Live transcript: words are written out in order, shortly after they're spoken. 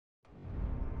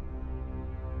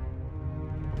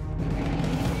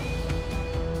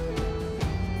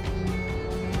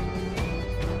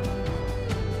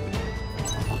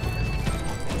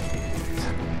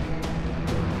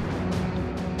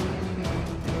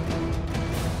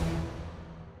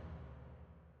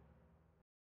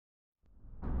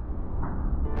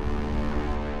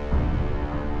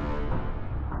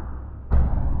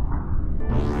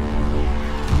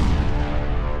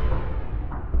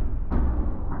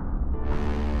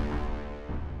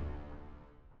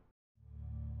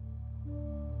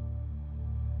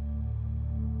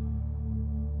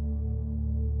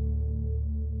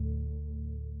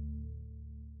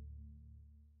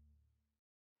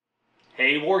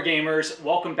Hey Wargamers,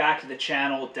 welcome back to the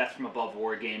channel, Death from Above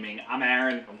Wargaming. I'm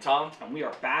Aaron. I'm Thom. And we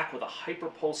are back with a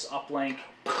HyperPulse Uplink.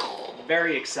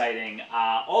 Very exciting.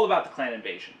 All about the clan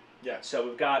invasion. Yeah. So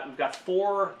we've got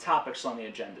 4 topics on the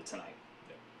agenda tonight.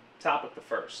 Yeah. Topic the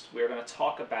first, we're going to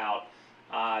talk about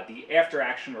the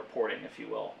after-action reporting, if you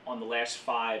will, on the last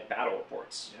 5 battle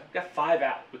reports. Yeah. We've got 5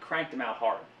 out. We cranked them out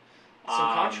hard.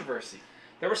 Some controversy.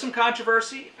 There was some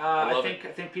controversy. I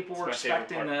think people were it's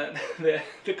expecting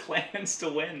the clans to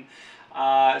win.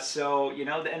 So you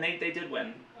know, and they did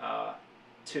win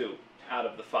 2 out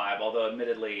of the 5. Although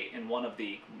admittedly, in one of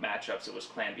the matchups, it was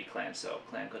clan v clan, so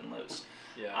clan couldn't lose.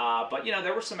 Yeah. But you know,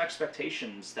 there were some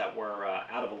expectations that were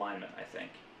out of alignment, I think.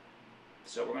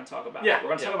 So we're going to talk about we're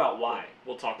going to talk about why.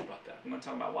 We'll talk about that. We're going to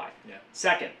talk about why. Yeah.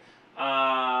 Second,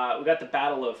 we got the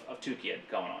Battle of Tukayyid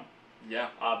going on. Yeah.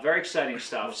 Very exciting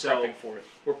stuff. We're prepping for it.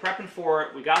 We're prepping for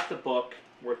it. We got the book.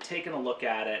 We're taking a look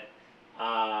at it.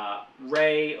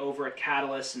 Ray over at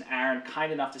Catalyst and Aaron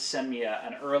kind enough to send me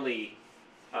an early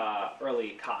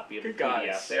copy of the PDF.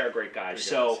 Guys. They are great guys. Good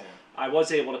So guys, yeah. I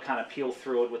was able to kind of peel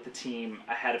through it with the team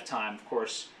ahead of time. Of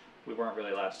course, we weren't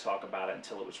really allowed to talk about it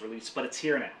until it was released, but it's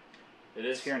here now. It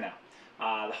is It's here now.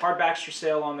 The hardbacks for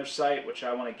sale on their site, which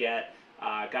I want to get.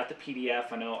 Got the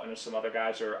PDF. I know some other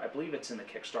guys are. I believe it's in the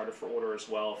Kickstarter for order as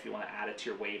well. If you want to add it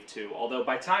to your wave too. Although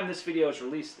by the time this video is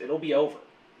released, it'll be over.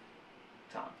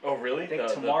 Thom. Oh really? I think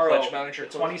the tomorrow, Pledge Manager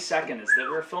the 22nd is that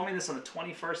we're filming this on the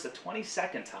 21st. The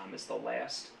 22nd, Thom, is the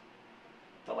last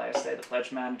day. The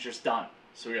Pledge Manager's done.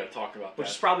 So we got to talk about that. Which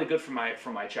is probably good for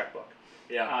my checkbook.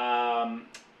 Yeah.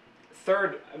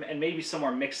 Third, and maybe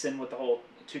somewhere mixed in with the whole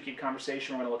Tukayyid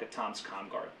conversation, we're going to look at Thom's comm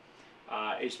guard.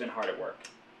 He's been hard at work.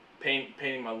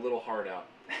 Painting my little heart out.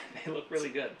 They look really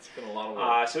good. It's been a lot of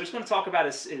work. So he's going to talk about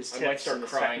his tips. I might start and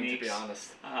his crying, techniques. to be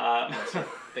honest. I start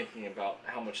thinking about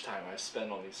how much time I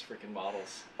spend on these freaking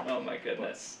models. Oh my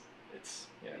goodness. But it's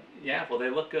yeah. Yeah, well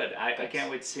they look good. I can't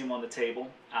wait to see them on the table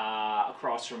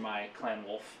across from my Clan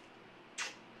Wolf.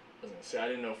 I was gonna say I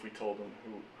didn't know if we told them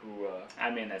who.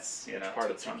 I mean that's part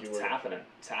of it's Tukayyid happening.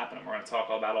 It's happening. We're going to talk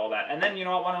all about all that, and then you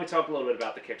know what? Why don't we talk a little bit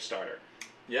about the Kickstarter?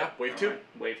 Yeah, wave 2. Right.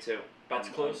 Wave 2. About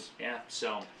to close. Yeah.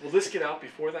 So. Will this get out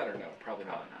before that or no? Probably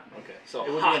not. Okay. So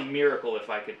it would be a miracle if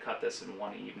I could cut this in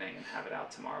one evening and have it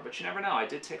out tomorrow. But you never know. I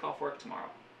did take off work tomorrow.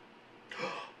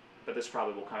 But this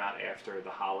probably will come out after the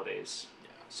holidays. Yeah.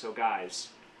 So guys,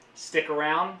 stick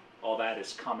around. All that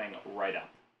is coming right up.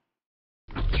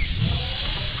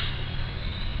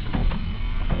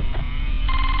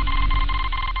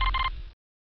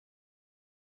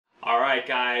 All right,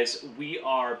 guys, we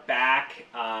are back,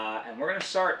 and we're going to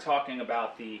start talking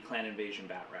about the clan invasion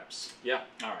bat reps. Yeah.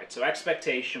 All right, so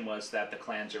expectation was that the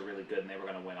clans are really good and they were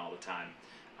going to win all the time.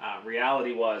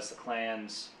 Reality was the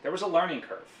clans, there was a learning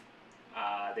curve.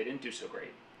 They didn't do so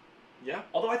great. Yeah.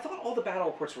 Although I thought all the battle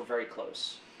reports were very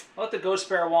close. I thought the Ghost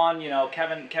Bear one, you know,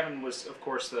 Kevin was, of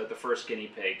course, the first guinea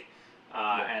pig.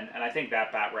 Yeah. And I think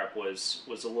that bat rep was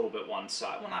a little bit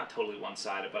one-sided. Well, not totally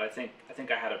one-sided, but I think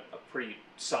I had a pretty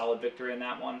solid victory in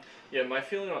that one. Yeah, my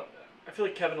feeling, I feel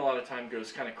like Kevin a lot of time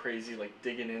goes kind of crazy, like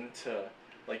digging into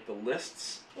like the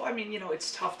lists. Well, I mean, you know,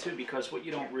 it's tough too because what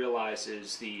you don't realize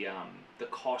is the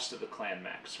cost of the clan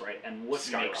mechs, right? And what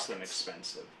makes them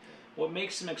expensive. Yeah. What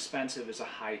makes them expensive is a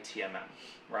high TMM,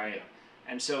 right? Yeah.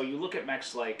 And so you look at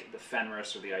mechs like the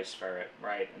Fenris or the Ice Ferret,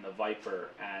 right, and the Viper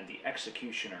and the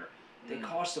Executioner. They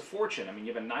cost a fortune. I mean,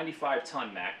 you have a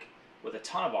 95-ton mech with a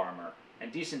ton of armor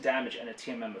and decent damage and a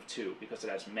TMM of 2 because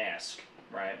it has mask,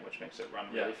 right, which makes it run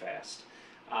really fast.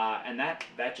 And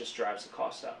that just drives the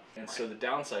cost up. And so the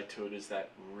downside to it is that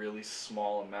really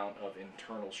small amount of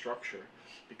internal structure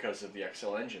because of the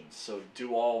XL engines. So to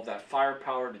do all of that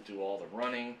firepower, to do all the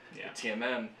running, the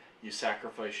TMM, you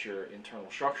sacrifice your internal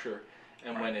structure.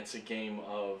 And when it's a game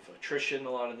of attrition a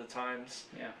lot of the times,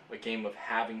 a game of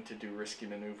having to do risky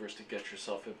maneuvers to get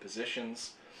yourself in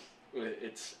positions,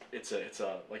 it's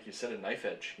a like you said, a knife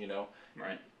edge, you know?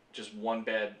 Right. Just one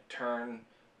bad turn,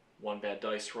 one bad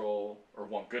dice roll, or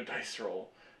one good dice roll.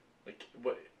 Like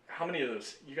how many of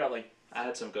those you got? Like I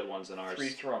had some good ones in ours. 3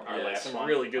 thrown. Our last some one.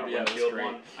 really good. Our Yeah, that was great.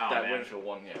 one. Oh, that man. Winfield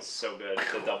one, yeah, so good.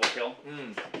 The double kill,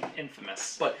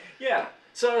 infamous. But yeah,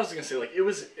 so I was gonna say like it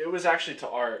was actually to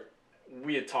our.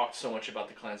 We had talked so much about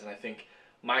the clans, and I think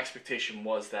my expectation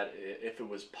was that if it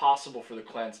was possible for the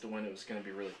clans to win, it was going to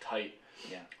be really tight.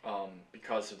 Yeah.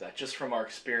 Because of that, just from our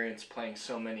experience playing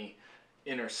so many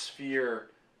inner sphere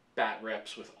bat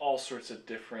reps with all sorts of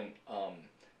different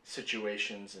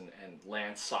situations and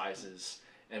lance sizes,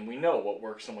 and we know what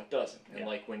works and what doesn't. And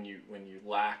like when you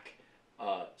lack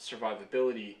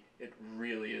survivability, it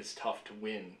really is tough to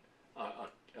win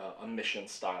a mission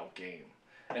style game.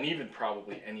 and even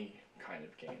probably any kind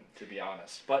of game, to be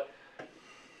honest. But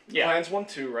yeah, clans won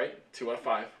 2, right? 2 out of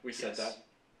 5. We said that.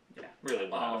 Yeah, really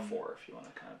 1 out of 4 if you want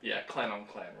to kind of. Yeah, clan on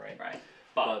clan, right? Right.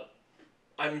 But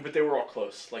I mean, but they were all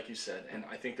close, like you said, and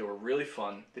I think they were really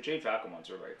fun. The Jade Falcon ones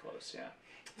were very close, yeah.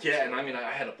 Yeah, and I mean,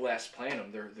 I had a blast playing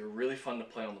them. They're really fun to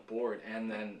play on the board. And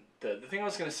then the thing I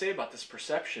was going to say about this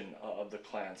perception of the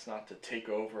clans, not to take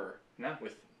over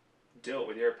with do it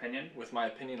with your opinion, with my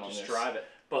opinion on this. Just drive it.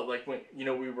 But like when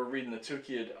we were reading the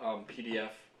Tukayyid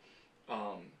PDF,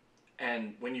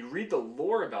 and when you read the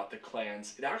lore about the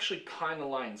clans, it actually kind of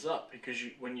lines up because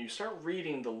when you start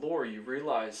reading the lore, you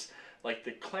realize like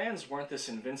the clans weren't this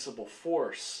invincible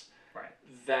force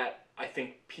that I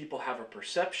think people have a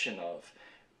perception of.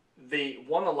 They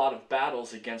won a lot of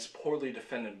battles against poorly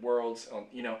defended worlds,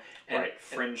 and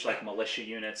fringe like militia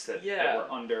units that were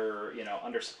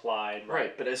undersupplied.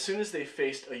 Right, but as soon as they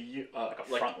faced like a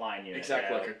frontline unit,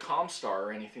 exactly like a Comstar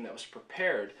or anything that was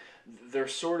prepared, they're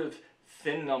sort of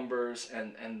thin numbers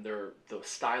and the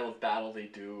style of battle they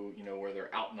do, where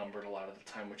they're outnumbered a lot of the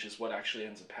time, which is what actually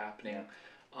ends up happening.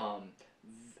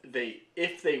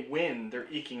 If they win, they're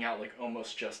eking out like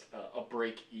almost just a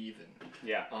break even.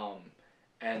 Yeah.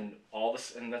 And all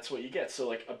this, and that's what you get. So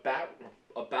like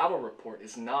a battle report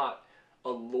is not a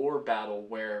lore battle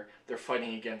where they're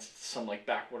fighting against some like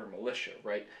backwater militia,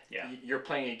 right? Yeah. You're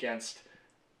playing against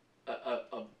a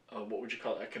what would you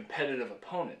call it? A competitive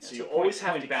opponent. So you always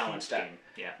have to balance that.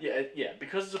 Game. Yeah.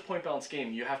 Because it's a point balance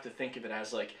game, you have to think of it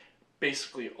as like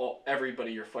basically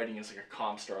everybody you're fighting is like a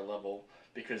Comstar level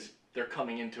because they're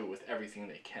coming into it with everything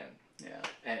they can. Yeah.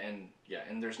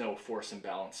 And there's no force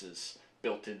imbalances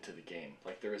built into the game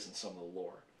like there is in some of the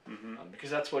lore.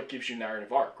 Because that's what gives you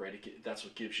narrative arc, right? That's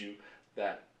what gives you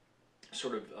that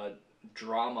sort of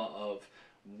drama of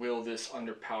will this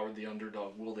underpower the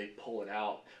underdog, will they pull it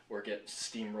out or get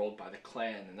steamrolled by the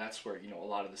clan, and that's where a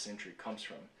lot of this intrigue comes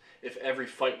from. If every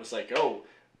fight was like, oh,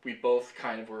 we both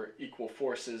kind of were equal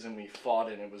forces and we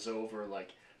fought and it was over, like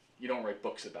you don't write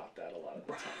books about that a lot of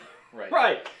the time, right?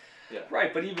 Right. Yeah.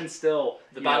 Right, but even still,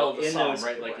 the Battle of the Somme,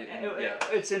 right? Like,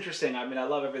 it's interesting. I mean, I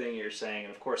love everything you're saying,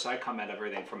 and of course, I come at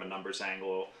everything from a numbers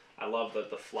angle. I love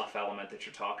the fluff element that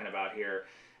you're talking about here,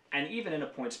 and even in a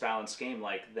points balanced game,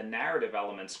 like the narrative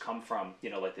elements come from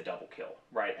like the double kill,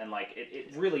 right? And like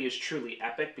it really is truly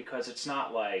epic because it's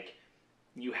not like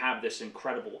you have this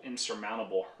incredible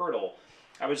insurmountable hurdle.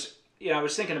 I was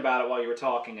thinking about it while you were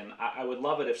talking, and I would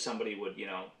love it if somebody would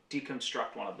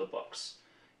deconstruct one of the books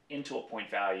into a point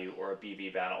value or a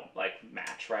BV battle like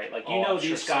match, right? Like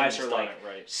these guys are like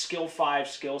skill 5,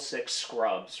 skill 6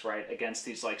 scrubs, right? Against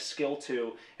these like skill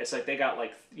 2. It's like they got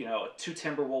like 2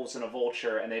 Timberwolves and a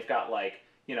Vulture, and they've got like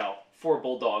 4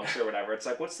 Bulldogs or whatever. It's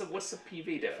like what's the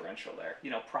PV differential there?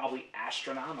 Probably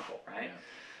astronomical, right?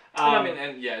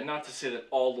 Yeah. Not to say that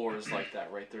all lore is like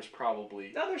that, right? There's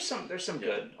probably there's some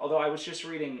good. Although I was just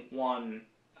reading one.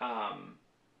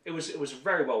 It was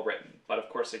very well written, but of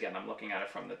course, again, I'm looking at it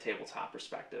from the tabletop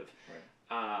perspective.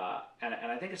 Right. And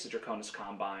I think it's the Draconis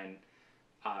Combine.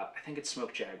 I think it's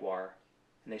Smoke Jaguar,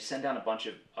 and they send down a bunch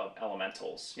of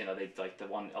elementals. They like the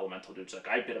one elemental dude's like,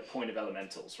 I bid a point of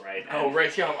elementals, right? And,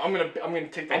 yeah, I'm gonna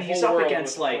take the whole world. And he's up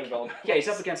against he's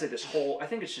up against like this whole. I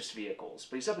think it's just vehicles,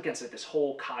 but he's up against like this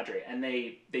whole cadre, and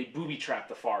they booby trap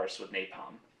the forest with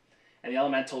napalm, and the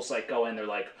elementals like go in, they're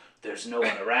like, there's no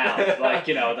one around, like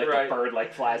the bird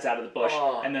like flies out of the bush,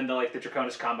 and then the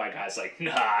Draconis Combine guy's like,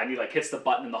 nah, and he like hits the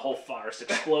button and the whole forest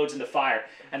explodes into fire,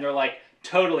 and they're like,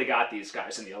 totally got these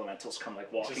guys, and the elementals come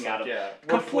like walking out of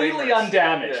completely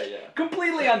undamaged,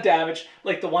 completely undamaged.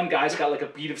 Like the one guy's got like a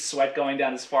bead of sweat going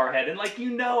down his forehead, and like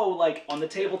like on the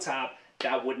tabletop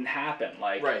that wouldn't happen,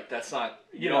 like that's not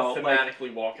you don't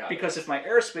thematically walk out because if my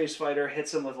aerospace fighter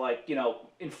hits them with like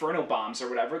inferno bombs or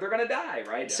whatever, they're gonna die,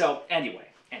 right? Yeah. So anyway,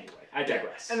 I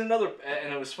digress. And and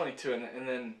it was funny too, and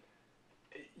then,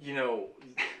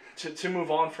 to move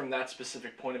on from that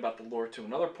specific point about the lore to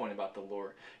another point about the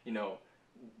lore,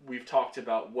 we've talked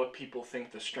about what people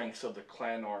think the strengths of the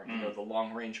clan are, the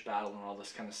long range battle and all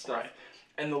this kind of stuff. Right.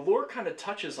 And the lore kind of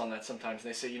touches on that sometimes.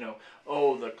 They say,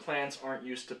 the clans aren't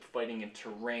used to fighting in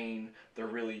terrain. They're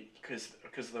really, because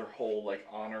of their whole, like,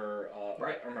 honor, I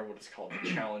don't remember what it's called, the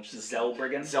challenge.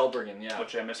 Zellbriggen, yeah.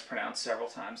 Which I mispronounced several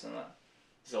times in the...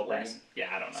 Zellbriggen? Yeah,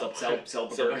 I don't know.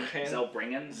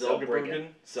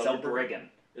 Zellbriggen.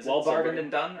 Well bargained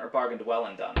and done, or bargained well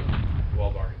and done?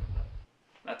 Well bargained and done.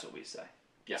 That's what we say.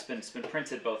 Yeah. It's been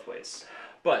printed both ways.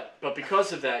 But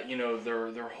because of that,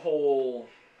 their whole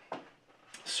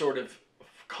sort of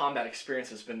combat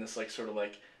experience has been this like sort of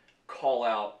like call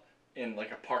out in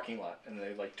like a parking lot and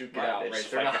they like duke it Right, out, they right?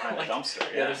 just They're fight not behind like the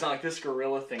dumpster. yeah, there's not like this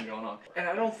guerrilla thing going on. And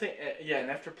I don't think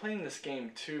and after playing this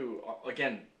game too,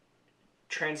 again,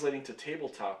 translating to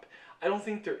tabletop, I don't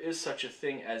think there is such a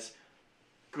thing as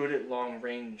good at long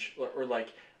range or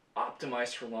like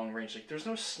optimized for long range. Like there's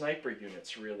no sniper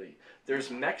units really. There's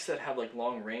mechs that have like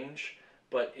long range,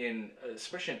 but in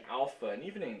especially in alpha and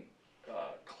even in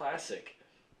classic,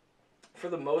 for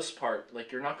the most part,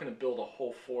 like you're not going to build a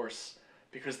whole force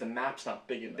because the map's not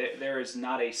big enough. There is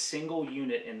not a single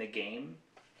unit in the game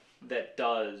that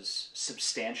does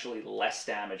substantially less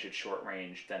damage at short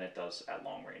range than it does at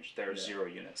long range. There's 0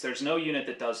 units. There's no unit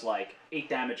that does like 8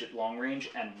 damage at long range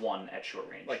and 1 at short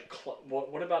range. Like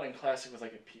what about in classic with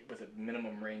like with a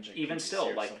minimum range? Like even PVC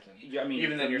still, like something? I mean,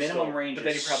 even the then minimum still, range but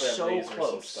then you is probably have so lasers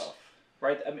close. And stuff.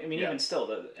 Right, I mean, even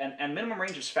still, and minimum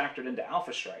range is factored into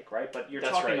Alpha Strike, right? But you're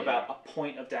talking about a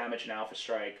point of damage in Alpha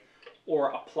Strike,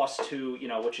 or a +2, you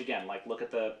know, which again, like look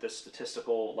at the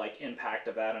statistical like impact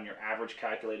of that on your average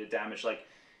calculated damage. Like,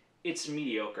 it's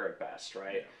mediocre at best,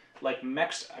 right? Yeah. Like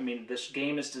mechs, I mean, this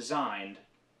game is designed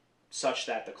such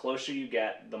that the closer you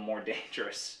get, the more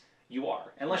dangerous you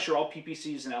are. Unless you're all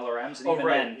PPCs and LRMs, and even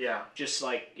then, just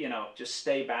like, you know, just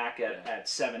stay back at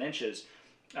 7 inches.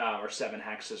 Or 7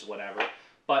 hexes, whatever.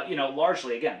 But, you know,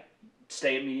 largely, again,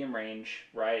 stay at medium range,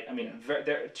 right? I mean,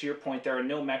 to your point, there are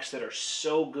no mechs that are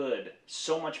so good,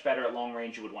 so much better at long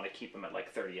range, you would want to keep them at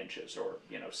like 30 inches or,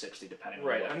 you know, 60, depending on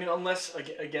what. I mean, unless,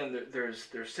 again, there's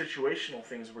situational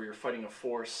things where you're fighting a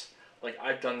force. Like,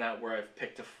 I've done that where I've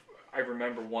picked I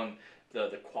remember one,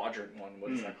 the quadrant one,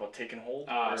 what is that called? Take and hold?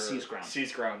 Seize ground.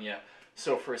 Seize ground, yeah.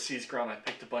 So for a seize ground, I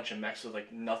picked a bunch of mechs with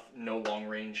like no long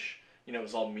range. You know, it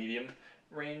was all medium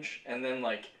range, and then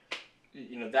like,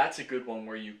 you know, that's a good one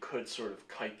where you could sort of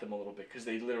kite them a little bit because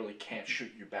they literally can't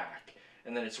shoot you back,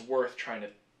 and then it's worth trying to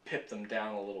pip them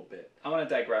down a little bit. I want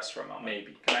to digress for a moment.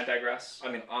 Maybe. Can I digress?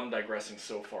 I mean, I'm digressing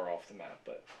so far off the map,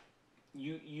 but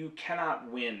you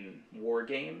cannot win war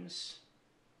games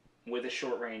with a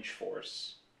short range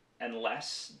force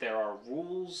unless there are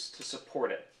rules to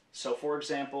support it. So, for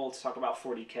example, to talk about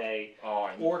 40k,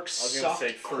 Orcs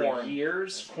sucked for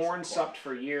years. Khorne sucked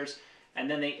for years. And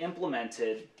then they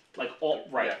implemented like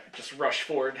just rush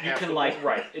forward. You can like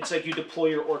it's like you deploy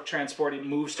your Orc transport, it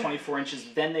moves 24 inches.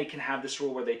 Then they can have this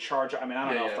rule where they charge. I mean, I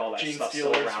don't know if all that stuff's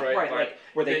still around, right? Like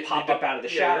where they pop up out of the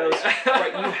shadows.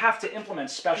 Right, you have to implement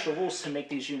special rules to make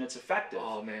these units effective.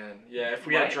 Oh man, yeah. If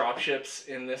we had dropships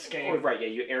in this game, you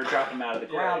airdrop them out of the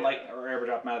ground, or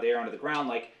airdrop them out of the air onto the ground,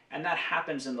 like, and that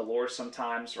happens in the lore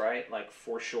sometimes, right? Like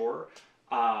for sure,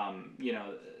 you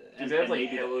know. Do they have like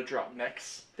Halo drop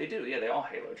mechs? They do, yeah. They all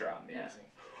Halo drop, yeah.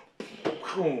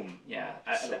 Boom, yeah.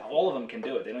 All of them can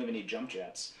do it. They don't even need jump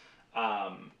jets.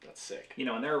 That's sick. You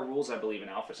know, and there are rules, I believe, in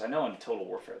Alphas. I know in Total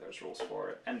Warfare there's rules for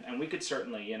it, and we could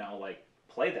certainly, you know, like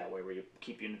play that way where you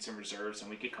keep units in reserves, and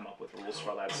we could come up with rules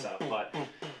for all that stuff. But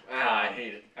I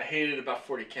hate it. I hate it about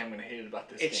 40k. I'm gonna hate it about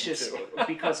this game just, too.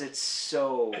 Because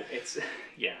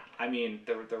yeah. I mean,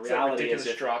 the reality is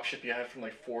that dropship you had from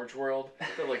like Forge World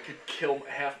that like could kill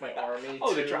half my army.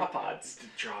 Oh, the drop pods. The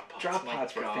drop pods. Drop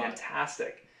pods were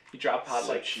fantastic. You drop pod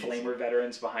like cheesy. Flamer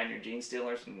veterans behind your Gene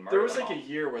Stealers and murder There was them like all. a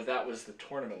year where that was the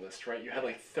tournament list, right? You had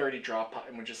like 30 drop pods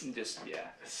and we just it's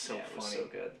so funny. It was so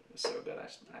good. It was so good.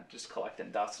 I'm just collecting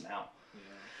dust now.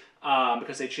 Yeah.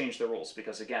 Because they changed the rules.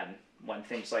 Because again, when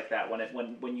things like that,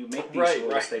 when you make these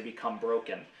rules, they become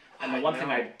broken. And the one thing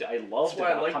I loved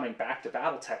about coming back to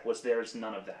BattleTech was there's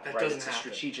none of that. Right? It's a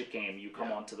strategic game. You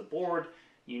come onto the board.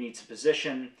 You need to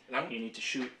position. You need to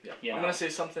shoot. I'm going to say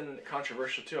something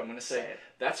controversial too. I'm going to say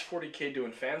that's 40k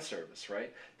doing fan service,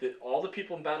 right? That all the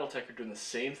people in BattleTech are doing the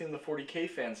same thing the 40k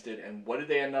fans did, and what did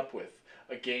they end up with?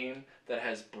 A game that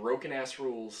has broken ass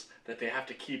rules that they have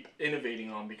to keep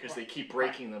innovating on because they keep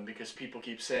breaking them because people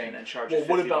keep saying, "Well,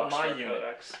 what about my unit?"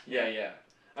 Yeah.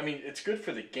 I mean, it's good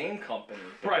for the game company,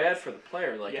 but bad for the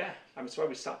player. Like, I mean, that's why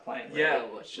we stopped playing. Right? Yeah,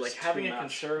 like having a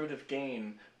conservative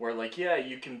game where, like,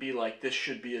 you can be like, this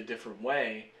should be a different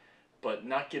way, but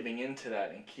not giving into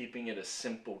that and keeping it a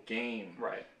simple game.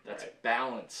 Right. That's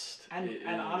balanced.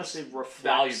 And honestly reflects,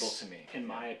 valuable to me. In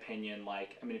my opinion,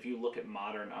 like, I mean, if you look at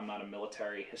modern, I'm not a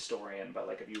military historian, but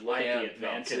like if you look at the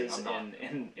advances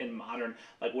in modern,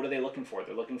 like what are they looking for?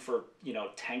 They're looking for, you know,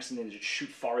 tanks and they just shoot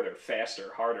farther,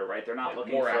 faster, harder, right? They're not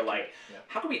looking for accurate. Like,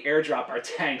 how can we airdrop our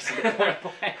tanks into point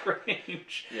blank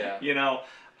range? Yeah. You know?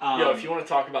 If you want to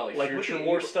talk about like future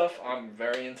war stuff, I'm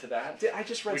very into that. I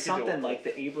just read something like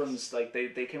the Abrams, like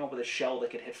they came up with a shell that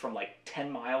could hit from like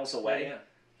 10 miles away. Yeah.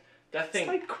 That thing, it's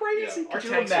like crazy. Could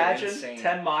you imagine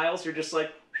 10 miles? You're just like,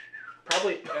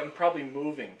 Probably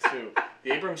moving too.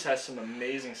 The Abrams has some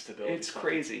amazing stability. It's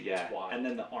crazy, yeah. It's wild. And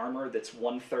then the armor that's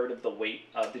 1/3 of the weight.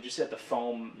 Did you see the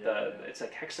foam? It's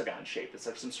like hexagon shaped. It's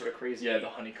like some sort of crazy. Yeah, the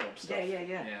honeycomb stuff.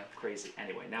 Yeah. Crazy.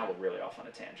 Anyway, now we're really off on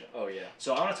a tangent. Oh yeah.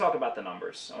 So I want to talk about the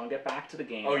numbers. I want to get back to the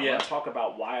game. Oh yeah. I want to talk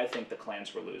about why I think the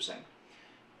clans were losing.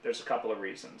 There's a couple of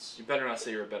reasons. You better not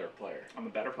say you're a better player. I'm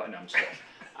a better player. No, I'm just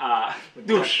kidding.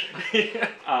 Douche.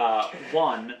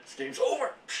 One. This game's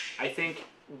over. I think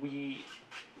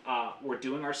we're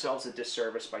doing ourselves a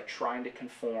disservice by trying to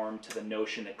conform to the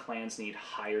notion that clans need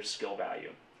higher skill value.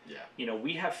 Yeah. You know,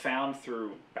 we have found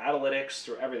through Battlelytics,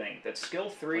 through everything, that skill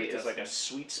 3 is like a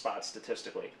sweet spot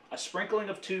statistically. A sprinkling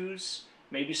of 2s,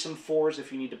 maybe some 4s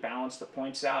if you need to balance the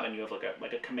points out, and you have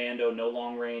like a commando, no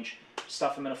long range,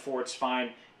 stuff them in a 4, it's fine.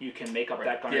 You can make up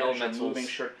that gun because you're moving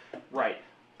short. Right.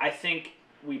 I think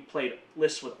we played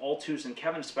lists with all 2s, and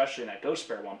Kevin, especially in that Ghost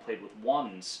Bear one, played with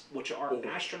 1s, which are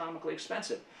astronomically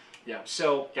expensive. Yeah.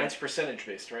 So it's percentage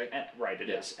based, right? Right, it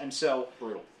is. And so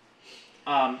brutal.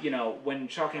 You know, when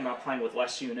talking about playing with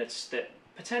less units that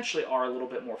potentially are a little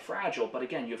bit more fragile, but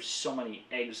again, you have so many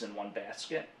eggs in one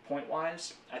basket,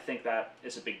 point-wise, I think that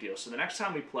is a big deal. So the next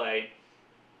time we play,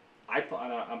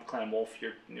 I'm Clan Wolf,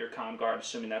 you're Con Guard,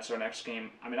 assuming that's our next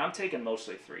game. I mean, I'm taking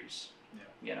mostly 3s. Yeah.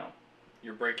 You know.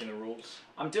 You're breaking the rules?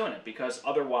 I'm doing it because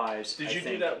otherwise... Did you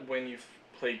do that when you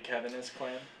played Kevin as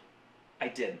Clan? I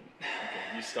didn't.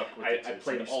 Okay, you stuck with it too. I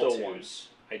played all 2s.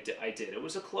 I did. It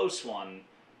was a close one.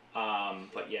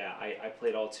 But yeah, I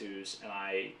played all 2s, and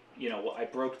I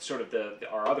broke sort of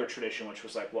our other tradition, which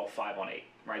was like, well, 5 on 8,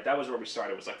 right? That was where we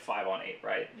started. It was like 5 on 8,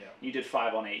 right? Yeah. You did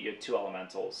 5 on 8. You had 2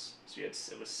 elementals, so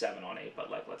it was 7 on 8. But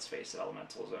like, let's face it,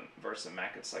 elementals versus a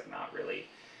mech, it's like not really.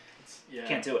 You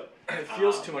can't do it. It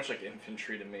feels too much like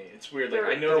infantry to me. It's weird. Like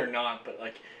I know they're not, but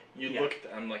like you look at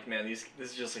them, I'm like, man, this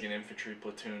is just like an infantry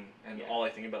platoon, and all I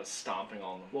think about is stomping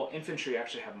on them. Well, infantry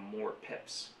actually have more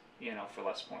pips, for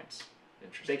less points.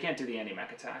 Interesting. They can't do the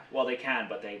anti-mech attack. Well, they can,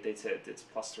 but they said it's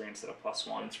 +3 instead of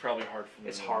 +1. It's probably hard for them.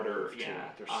 It's harder, too.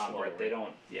 They're slow. Right. They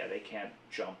don't. Yeah, they can't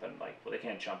jump and they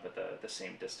can't jump at the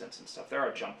same distance and stuff. There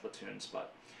are jump platoons,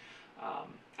 but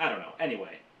I don't know.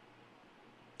 Anyway,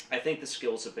 I think the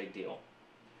skill's a big deal.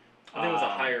 I think with a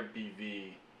higher BV,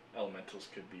 elementals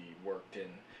could be worked in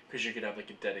because you could have like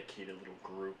a dedicated little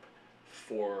group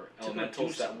for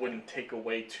elementals that wouldn't take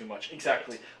away too much.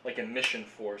 Exactly, like a mission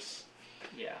force.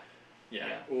 Yeah.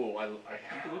 Yeah. Ooh,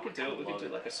 we could do it. We could do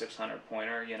like a 600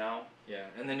 pointer, Yeah,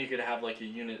 and then you could have like a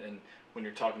unit, and when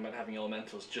you're talking about having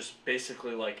elementals, just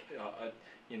basically like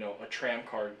a tram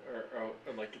card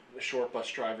or like a short bus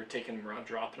driver taking them around,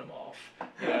 dropping them off.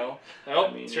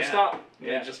 It's your stop.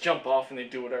 Yeah. They just jump off and they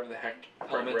do whatever the heck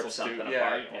elementals do. Apart.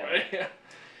 Yeah.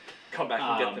 Come back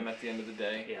and get them at the end of the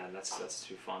day. Yeah, that's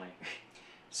too funny.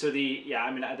 So the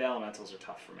elementals are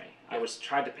tough for me. Yeah. I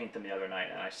tried to paint them the other night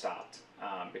and I stopped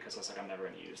because I was like, I'm never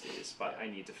going to use these, but I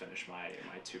need to finish my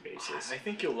 2 bases. I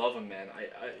think you'll love them, man.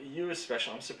 You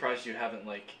especially. I'm surprised you haven't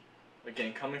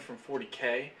again, coming from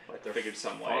 40K, they're figured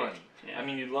some fun. way. Yeah. I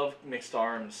mean, you love mixed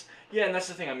arms. Yeah, and that's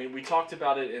the thing. I mean, we talked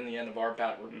about it in the end of our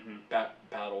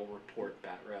battle report,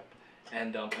 bat rep,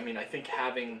 and I think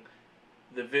having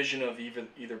the vision of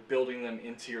either building them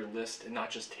into your list and not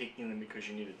just taking them because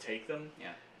you need to take them,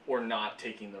 or not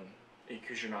taking them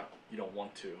because you don't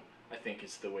want to, I think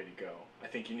is the way to go. I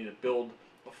think you need to build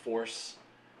a force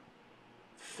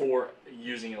for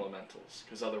using elementals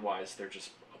because otherwise they're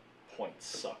just points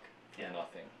suck for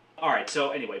nothing. All right.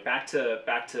 So anyway, back to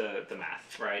the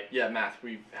math, right? Yeah, math.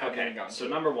 We haven't gotten. So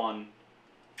number 1,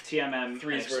 TMM,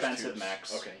 3s expensive versus 2s.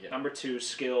 mechs. Okay. Yeah. Number 2,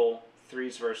 skill,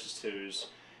 3s versus 2s.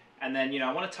 And then,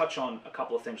 I want to touch on a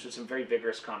couple of things. There's some very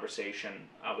vigorous conversation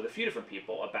with a few different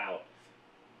people about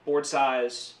board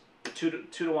size, the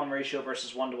 2-to-1 ratio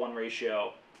versus 1-to-1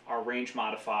 ratio, our range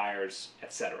modifiers,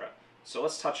 etc. So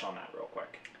let's touch on that real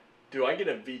quick. Do I get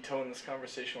a veto in this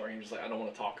conversation where you're just like, I don't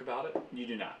want to talk about it? You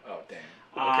do not. Oh, damn.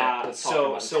 Okay, let's talk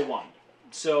about it.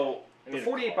 So the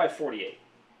 48 by 48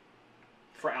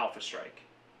 for Alpha Strike,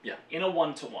 in a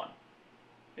 1-to-1,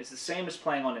 is the same as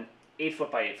playing on an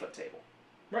 8-foot by 8-foot table.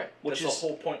 Right. Which That's is the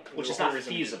whole point. Which is not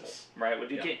feasible, right?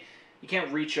 You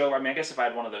can't reach over. I mean, I guess if I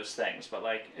had one of those things, but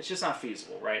it's just not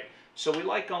feasible, right? So we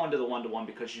like going to the 1-to-1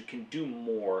 because you can do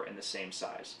more in the same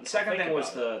size. The second thing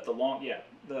was the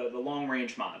long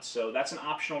range mods. So that's an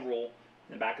optional rule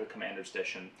in the back of the Commander's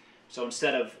Edition. So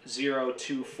instead of 0,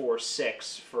 2, 4,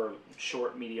 6 for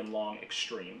short, medium, long,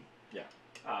 extreme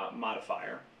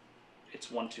modifier,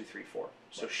 it's 1, 2, 3, 4.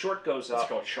 So short goes up. It's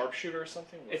called sharpshooter or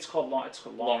something. It's called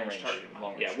long range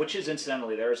targeting. Which is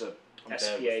incidentally there's a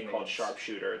SPA called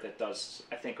sharpshooter that does,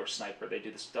 I think, or sniper.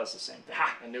 Does the same thing.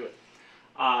 Ha! I knew it.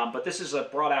 But this is a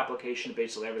broad application of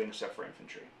basically everything except for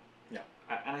infantry. Yeah.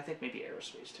 And I think maybe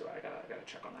aerospace too. I gotta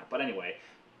check on that. But anyway,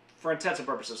 for intents and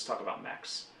purposes, let's talk about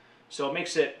mechs. So it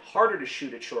makes it harder to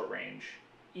shoot at short range,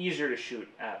 easier to shoot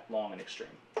at long and extreme.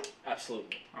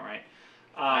 Absolutely. All right.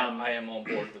 I am on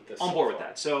board with this. On board with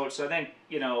that. So I think,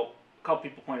 a couple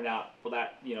people pointed out, well,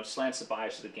 that, slants the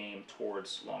bias of the game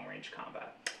towards long range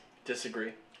combat.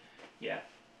 Disagree. Yeah.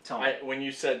 Tell me. When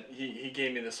you said he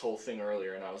gave me this whole thing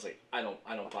earlier, and I was like, I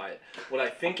don't buy it. What I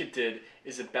think it did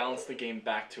is it balanced the game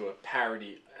back to a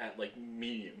parity at like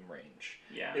medium range.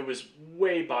 Yeah. It was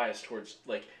way biased towards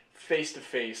like face to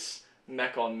face,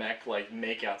 mech on mech, like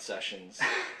makeout sessions.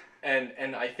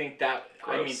 And I think that,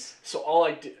 Gross. I mean, so all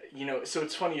I did, so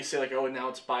it's funny you say like, oh, now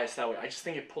it's biased that way. I just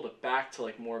think it pulled it back to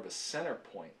like more of a center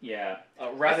point. Yeah.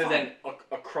 Rather than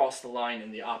across the line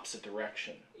in the opposite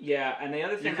direction. Yeah, and the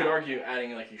other thing you could argue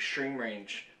adding like extreme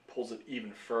range pulls it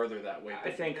even further that way. I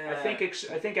think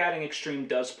adding extreme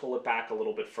does pull it back a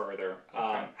little bit further.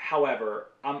 Okay. However,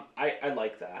 I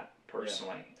like that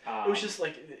personally. Yeah. It was just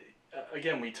like,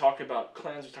 again, we talk about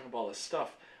clans, we talk about all this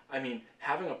stuff. I mean,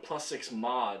 having a +6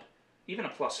 mod. Even a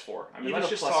 +4. I mean, Even let's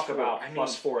just talk about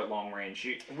 +4 at long range.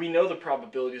 We know the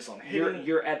probabilities on hitting.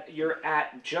 You're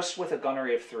at just with a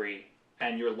gunnery of 3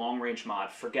 and your long range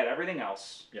mod. Forget everything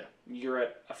else. Yeah. You're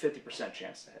at a 50%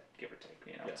 chance to hit, give or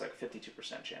take. It's like a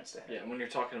 52% chance to hit. Yeah. When you're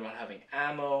talking about having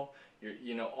ammo,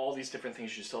 all these different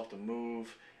things you still have to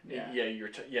move. Yeah.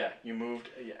 Yeah. You moved.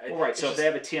 Yeah. Well, right. So if they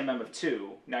have a TMM of 2,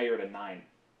 now you're at a 9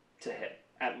 to hit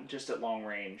just at long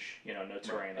range. No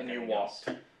terrain. Right. And you walked.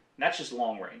 That's just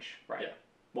long range, right? Yeah.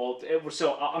 Well,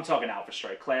 so I'm talking Alpha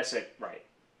Strike, classic, right?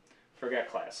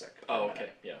 Forget classic. Oh, okay.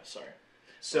 Yeah, sorry.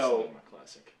 So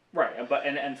classic. Right, but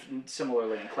and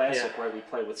similarly in classic, right? We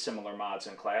play with similar mods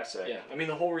in classic. Yeah, I mean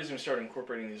the whole reason we started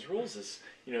incorporating these rules is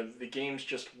the games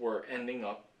just were ending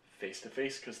up face to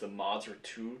face because the mods were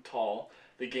too tall.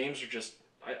 The games are just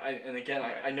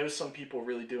I know some people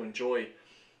really do enjoy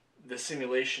the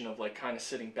simulation of like kind of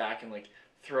sitting back and like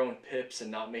throwing pips and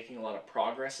not making a lot of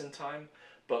progress in time,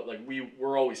 but like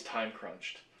we're always time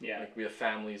crunched. Yeah. Like we have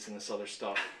families and this other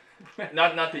stuff.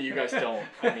 not that you guys don't.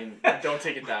 I mean, don't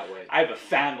take it that way. I have a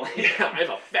family. Yeah, I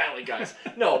have a family, guys.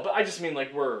 No, but I just mean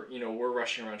like we're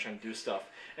rushing around trying to do stuff.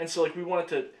 And so like we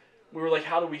were like,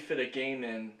 how do we fit a game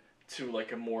in to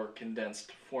like a more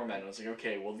condensed format? And I was like,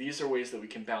 okay, well these are ways that we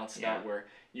can balance it out where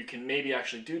you can maybe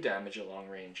actually do damage at long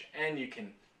range, and you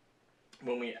can,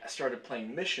 when we started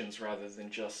playing missions rather than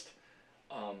just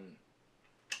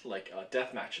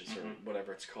death matches or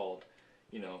whatever it's called,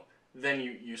 then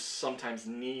you sometimes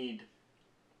need,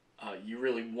 you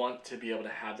really want to be able to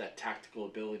have that tactical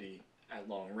ability at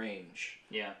long range.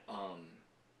 Yeah.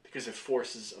 Because it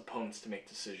forces opponents to make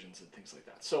decisions and things like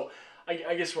that. So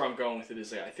I guess where I'm going with it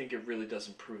is I think it really does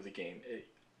improve the game.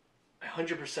 I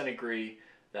 100% agree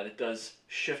that it does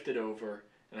shift it over,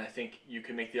 and I think you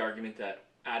can make the argument that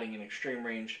adding an extreme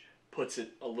range puts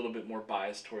it a little bit more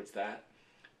biased towards that.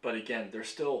 But again, they're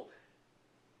still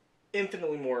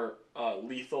infinitely more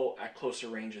lethal at closer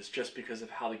ranges just because of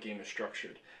how the game is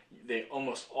structured. They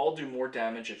almost all do more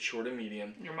damage at short and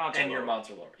medium. Your mods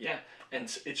are lower. Yeah. And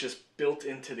it's just built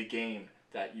into the game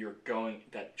that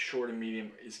that short and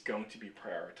medium is going to be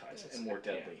prioritized and more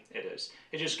deadly. Yeah, it is.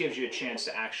 It just gives you a chance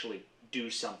to actually do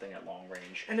something at long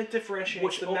range, and it differentiates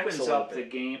which the mechs opens up the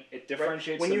game. It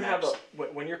differentiates when the you mechs.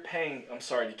 when you're paying. I'm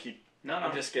sorry to keep. No.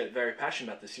 I just get very passionate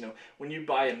about this. When you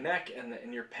buy a mech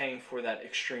and you're paying for that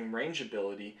extreme range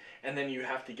ability, and then you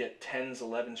have to get 10s,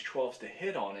 11s, 12s to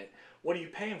hit on it. What are you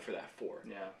paying for that for?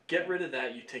 Yeah. Get rid of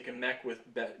that. You take a mech with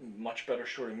much better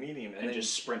short and medium, and then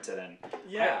just sprint it in.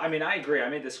 Yeah. I mean, I agree. I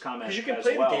made this comment because you can as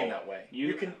play well. the game that way.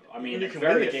 You can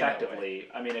very effectively.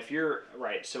 I mean, if you're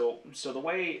right. So the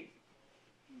way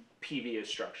PV is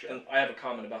structured. And I have a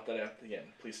comment about that at the end.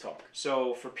 Please talk.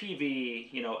 So for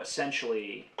PV,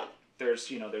 essentially, there's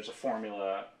a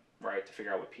formula, right, to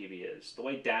figure out what PV is. The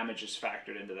way damage is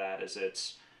factored into that is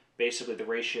it's basically the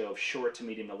ratio of short to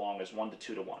medium to long is 1 to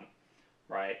 2 to 1,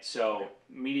 right? So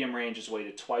medium range is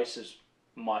weighted twice as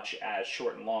much as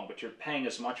short and long, but you're paying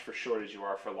as much for short as you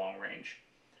are for long range.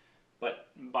 But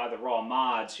by the raw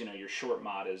mods, your short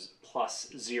mod is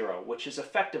 +0, which is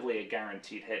effectively a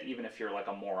guaranteed hit, even if you're like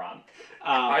a moron.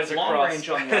 Long range,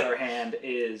 on the other hand,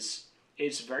 is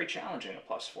very challenging at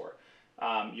 +4.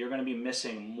 You're going to be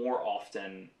missing more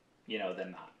often,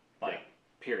 than not.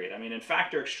 Period. I mean, and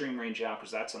factor extreme range out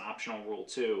because that's an optional rule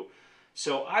too.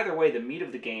 So either way, the meat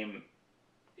of the game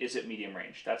is at medium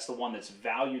range. That's the one that's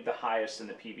valued the highest in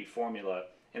the PV formula.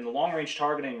 In the long range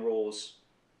targeting rules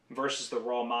versus the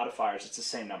raw modifiers, it's the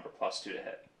same number, +2 to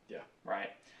hit. Yeah.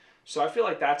 Right? So I feel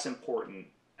like that's important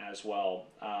as well.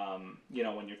 You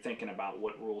know, when you're thinking about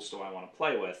what rules do I want to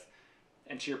play with,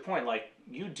 and to your point, like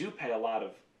you do pay a lot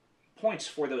of points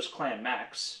for those clan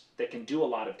mechs that can do a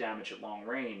lot of damage at long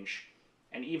range,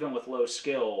 and even with low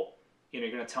skill, you know,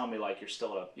 you're going to tell me like you're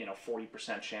still at a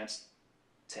 40% chance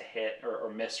to hit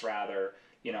or miss rather,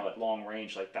 you know, at long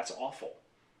range. Like that's awful.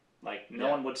 Like no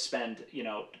one would spend, you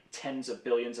know, tens of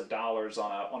billions of dollars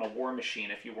on a war machine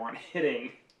if you weren't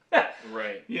hitting.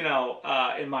 Right. You know,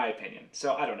 in my opinion.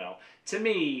 So I don't know. To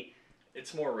me,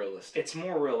 it's more realistic. It's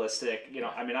more realistic. You know,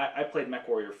 I mean, I played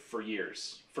MechWarrior for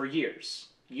years. For years.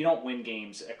 You don't win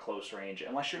games at close range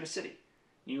unless you're in a city.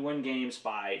 You win games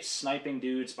by sniping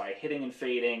dudes, by hitting and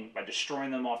fading, by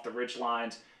destroying them off the ridge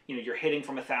lines. You know, you're hitting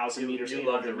from 1,000 meters. You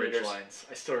love the ridge lines.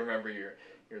 I still remember your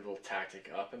little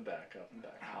tactic, up and back,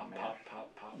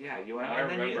 pop. Yeah,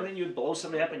 and then you'd blow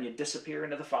somebody up and you'd disappear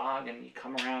into the fog and you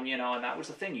come around, you know, and that was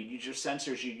the thing. You'd use your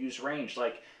sensors, you'd use range.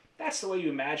 Like, that's the way you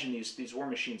imagine these war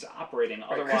machines operating.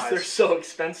 Otherwise, because they're so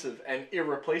expensive and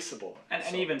irreplaceable.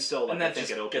 And even still, like, I think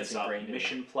it opens up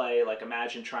mission play. Like,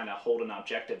 imagine trying to hold an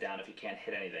objective down if you can't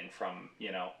hit anything from,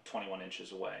 21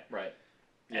 inches away. Right.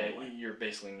 Yeah, anyway. You're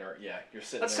basically you're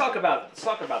sitting. Let's talk about the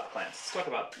clans. Let's talk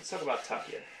about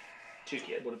Tukayyid.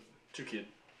 Tukayyid.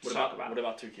 What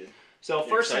about Tukayyid? So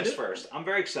first things first, I'm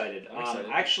very excited.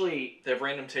 Actually, they have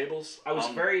random tables. I was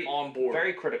very on board,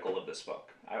 very critical of this book.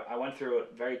 I went through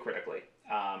it very critically,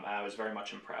 and I was very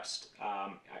much impressed.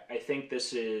 I think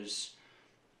this is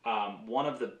one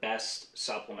of the best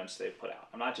supplements they've put out.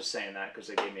 I'm not just saying that because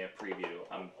they gave me a preview.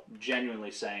 I'm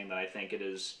genuinely saying that I think it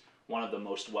is one of the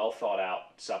most well thought out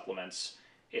supplements.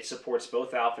 It supports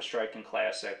both Alpha Strike and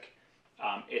Classic.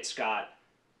 It's got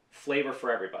flavor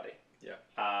for everybody. Yeah.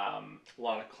 A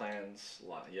lot of clans.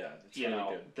 It's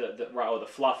really good. The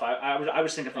fluff. I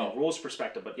was thinking from a rules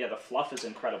perspective, but yeah, the fluff is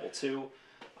incredible too.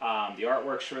 The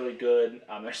artwork's really good.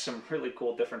 There's some really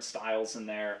cool different styles in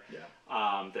there.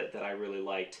 Yeah. That I really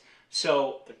liked.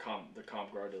 So the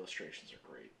comp guard illustrations are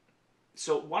great.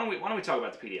 So why don't we talk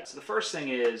about the PDF? So the first thing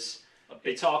is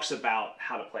it talks about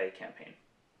how to play a campaign,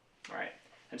 right?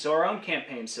 And so our own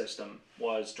campaign system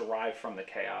was derived from the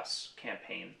Chaos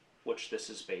campaign, which this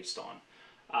is based on.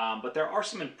 But there are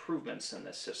some improvements in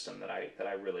this system that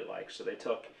I really like. So they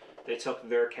took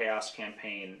their Chaos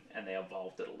campaign and they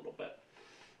evolved it a little bit.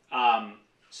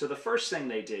 So the first thing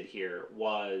they did here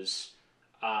was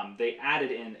they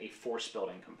added in a force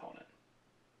building component.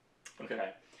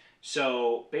 Okay.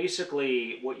 So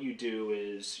basically, what you do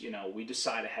is, we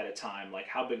decide ahead of time, like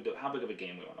how big of a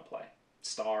game we want to play.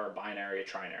 Star, binary, or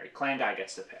trinary. Clan guy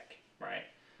gets to pick, right?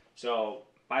 So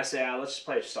I say, let's just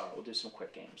play a star. We'll do some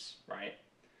quick games, right?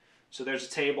 So there's a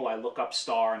table. I look up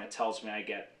star, and it tells me I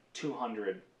get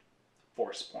 200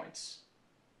 force points.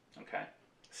 Okay.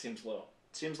 Seems low.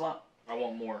 Seems low. I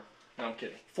want more. No, I'm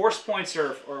kidding. Force points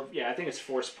I think it's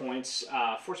force points.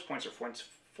 Force points or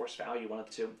force value, one of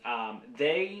the two.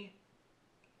 They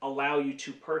allow you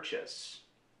to purchase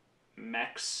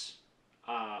mechs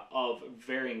of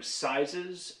varying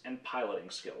sizes and piloting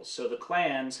skills. So the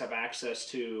clans have access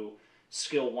to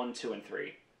skill 1, 2, and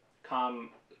 3. Com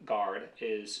guard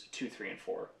is 2, 3, and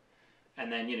 4. And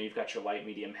then you've got your light,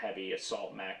 medium, heavy,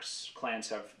 assault mechs. Clans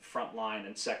have front line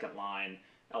and second line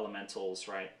elementals,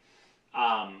 right?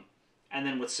 And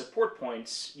then with support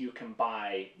points, you can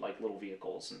buy like little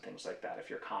vehicles and things like that. If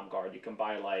you're com guard, you can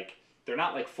buy they're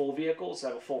not like full vehicles that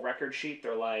have a full record sheet.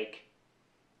 They're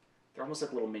almost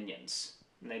like little minions.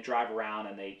 And they drive around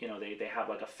and they have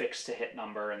like a fixed to hit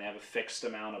number and they have a fixed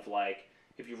amount of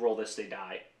if you roll this, they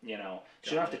die, So you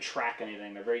don't have to track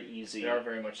anything. They're very easy. They are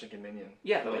very much like a minion.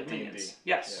 Yeah, they're like minions. D&D.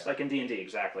 Yes, like in D&D,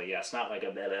 exactly. Yes, not like a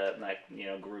meta,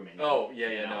 grooming. Oh,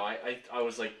 yeah. No, I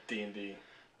was like D&D.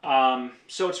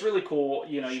 So it's really cool.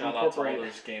 You Shout out to all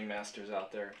those game masters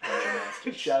out there.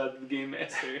 Shout out to the game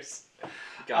masters.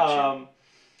 Gotcha.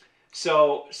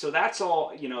 So that's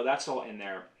all. That's all in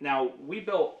there. Now we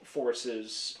built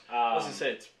forces. I was gonna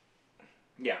say it's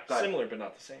similar but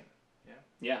not the same. Yeah.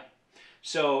 Yeah.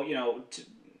 So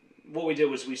what we did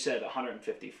was we said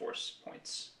 150 force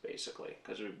points basically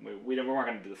because we weren't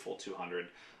going to do the full 200.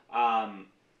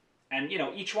 And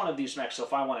each one of these mechs. So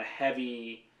if I want a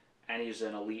heavy and he's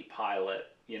an elite pilot,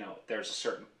 there's a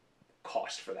certain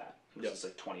cost for that. It's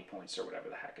like 20 points or whatever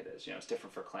the heck it is. It's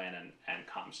different for clan and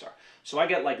Comstar. So I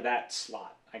get like that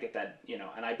slot. I get that,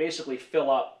 and I basically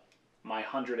fill up my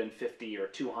 150 or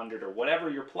 200 or whatever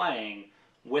you're playing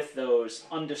with those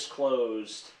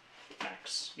undisclosed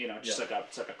mechs. It's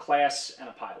like a class and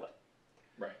a pilot.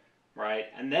 Right. Right.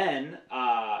 And then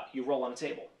you roll on a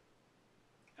table.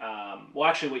 Well,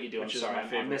 actually what you do,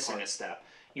 I'm missing a step.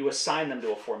 You assign them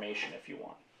to a formation if you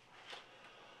want.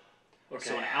 Okay.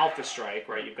 So an Alpha Strike,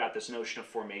 right? You've got this notion of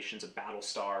formations of Battle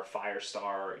Star, Fire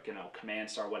Star, Command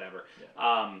Star, whatever.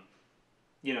 Yeah.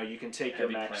 You can take your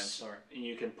mechs and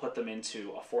you can put them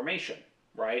into a formation,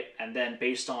 right? And then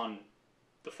based on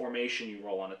the formation, you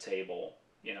roll on a table,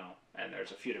 and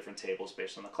there's a few different tables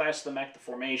based on the class of the mech, the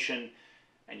formation,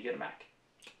 and you get a mech.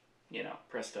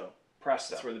 Presto.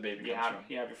 That's where the baby comes from.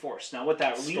 You have your force. Now, what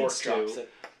that leads to,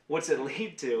 what's it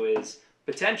lead to is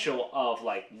potential of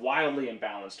like wildly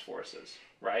imbalanced forces,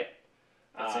 right?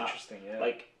 That's interesting. Yeah.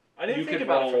 Like I didn't think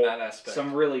about it from that aspect.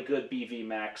 Some really good BV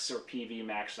mechs or PV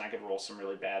mechs, and I could roll some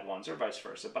really bad ones, or vice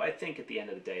versa. But I think at the end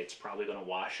of the day, it's probably going to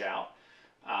wash out.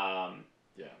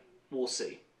 Yeah. We'll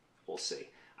see.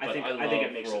 I think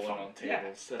it makes it fun. On tables.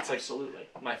 Yeah, that's absolutely.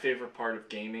 Like my favorite part of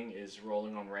gaming is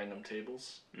rolling on random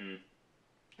tables.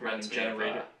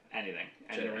 Random anything.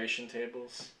 Generation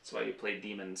tables. That's why you play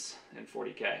demons in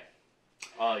 40K.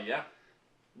 Yeah.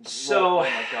 So, oh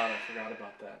my god, I forgot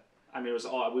about that. I mean, it was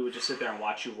all we would just sit there and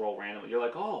watch you roll randomly. You're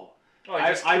like, I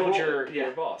just killed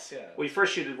your boss. Yeah. Well,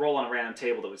 first you'd roll on a random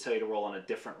table that would tell you to roll on a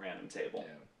different random table.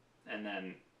 Yeah. And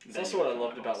then. That's also what I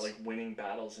loved about like winning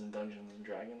battles in Dungeons and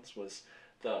Dragons was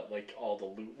all the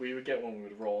loot we would get when we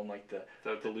would roll on like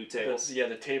the loot tables.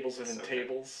 The tables within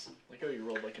tables. Like you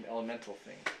rolled like an elemental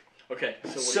thing. Okay,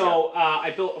 so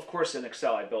I built, of course, in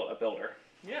Excel. I built a builder.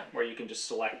 Yeah. Where you can just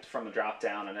select from the drop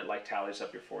down, and it like tallies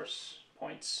up your force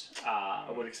points.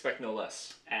 I would expect no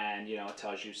less. And it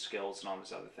tells you skills and all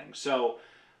these other things. So,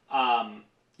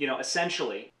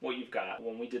 essentially, what you've got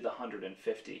when we did the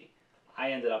 150,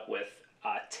 I ended up with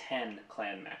 10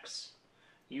 clan mechs.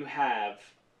 You have,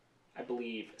 I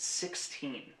believe,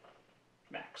 16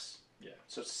 mechs. Yeah.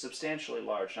 So it's a substantially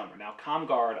large number. Now,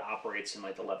 ComGuard operates in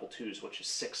like the level 2s, which is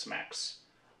 6 mechs,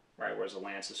 right? Whereas a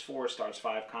Lance is 4, Star's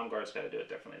 5. ComGuard's got to do it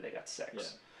differently. They got 6. Yeah.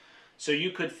 So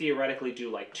you could theoretically do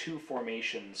like 2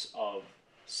 formations of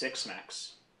 6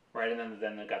 mechs, right? And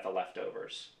then they've got the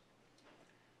leftovers.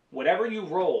 Whatever you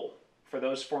roll for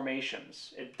those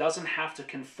formations, it doesn't have to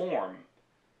conform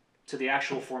to the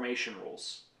actual formation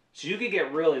rules. So you could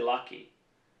get really lucky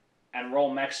and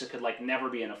roll mechs that could like never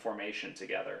be in a formation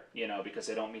together, because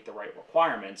they don't meet the right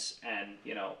requirements, and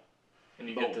and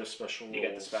you get those special rules. You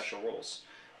get the special rules,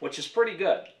 which is pretty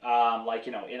good.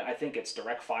 I think it's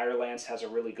Direct Fire Lance has a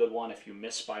really good one. If you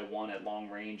miss by 1 at long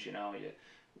range,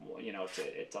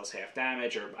 it does half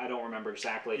damage, or I don't remember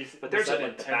exactly. But there's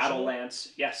like the Battle Lance.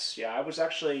 Yes, yeah. I was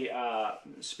actually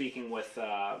speaking with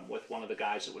one of the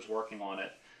guys that was working on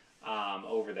it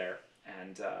over there,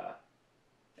 and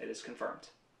it is confirmed.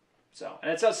 So,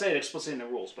 and it does say it explicitly in the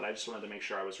rules, but I just wanted to make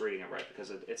sure I was reading it right because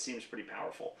it seems pretty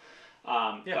powerful. But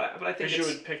I think you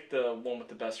would pick the one with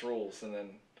the best rules, and then.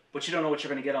 But you don't know what you're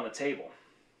going to get on the table.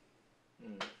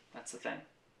 That's the thing.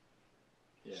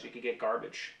 Yeah. So you could get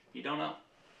garbage. You don't know.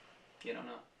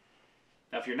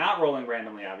 Now, if you're not rolling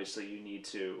randomly, obviously you need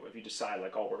to. If you decide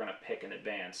like, we're going to pick in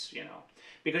advance,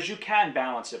 because you can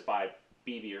balance it by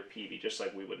BB or PV, just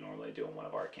like we would normally do in one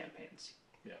of our campaigns.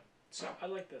 Yeah. So I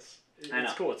like this.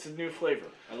 It's cool. It's a new flavor.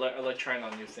 I like trying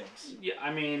on new things. Yeah,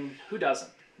 I mean, who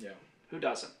doesn't? Yeah. Who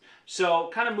doesn't?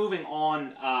 So, kind of moving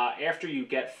on, after you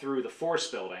get through the force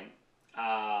building,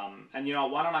 and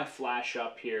why don't I flash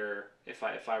up here? If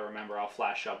I remember, I'll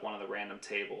flash up one of the random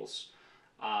tables,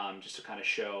 just to kind of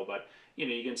show. But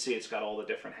you can see it's got all the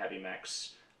different heavy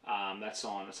mechs. It's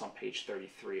on page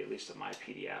 33, at least of my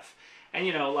PDF. And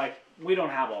we don't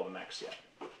have all the mechs yet.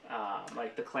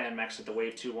 Like the clan mechs at the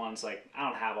Wave 2 ones, like I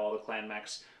don't have all the clan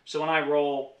mechs. So when I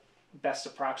roll best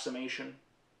approximation,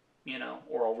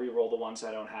 or I'll re-roll the ones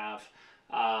I don't have.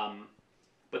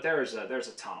 But there's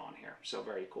a ton on here, so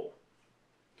very cool.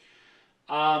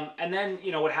 And then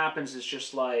what happens is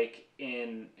just like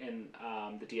in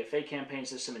the DFA campaign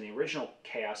system, in the original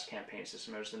Chaos campaign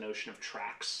system, there's the notion of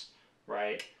tracks,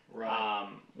 right? Right.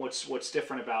 What's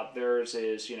different about theirs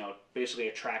is basically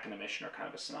a track and a mission are kind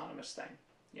of a synonymous thing.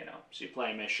 So you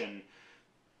play a mission,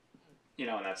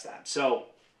 and that's that. So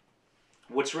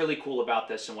what's really cool about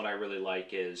this and what I really like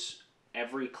is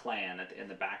every clan in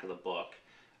the back of the book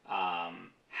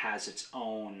has its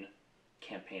own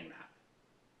campaign map,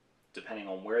 depending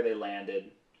on where they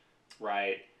landed,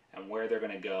 right, and where they're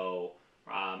going to go.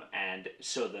 And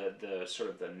so the sort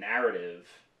of the narrative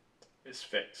is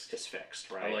fixed,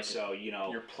 right? I like so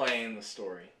you're playing the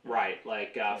story, right?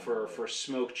 Like for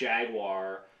Smoke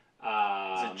Jaguar.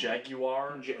 Is it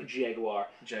Jaguar? Jaguar.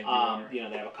 Jaguar. They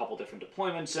have a couple different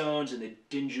deployment zones in the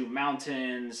Dinju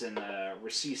Mountains and the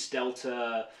Rasis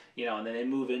Delta, and then they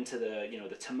move into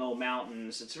the Tamo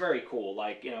Mountains. It's very cool,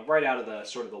 like, right out of the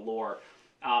sort of the lore.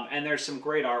 And there's some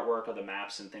great artwork of the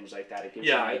maps and things like that. It gives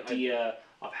you an idea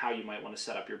of how you might want to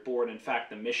set up your board. In fact,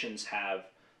 the missions have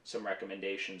some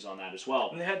recommendations on that as well.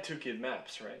 And they had Tukayyid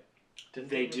maps, right? Didn't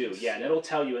they do, yeah. And it'll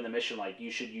tell you in the mission, like,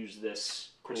 you should use this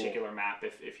particular map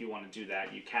if you want to do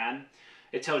that. You can.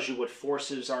 It tells you what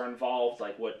forces are involved,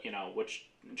 like what, which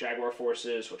Jaguar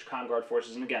forces, which Conguard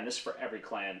forces, and again, this is for every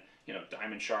clan.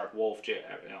 Diamond Shark, Wolf,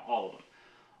 all of them,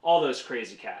 all those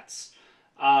crazy cats.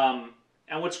 And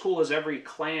what's cool is every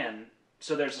clan.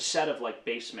 So there's a set of like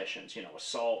base missions,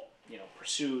 assault,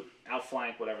 pursuit,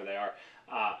 outflank, whatever they are,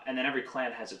 and then every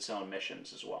clan has its own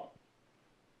missions as well,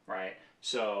 right?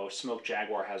 So Smoke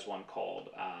Jaguar has one called,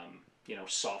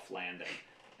 soft landing,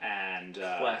 and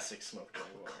classic Smoke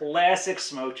Jaguar. Classic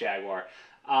Smoke Jaguar.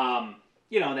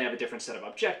 They have a different set of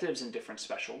objectives and different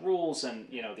special rules, and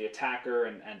the attacker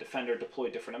and defender deploy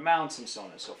different amounts, and so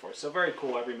on and so forth. So very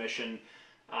cool. Every mission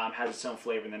has its own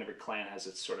flavor, and then every clan has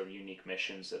its sort of unique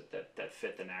missions that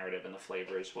fit the narrative and the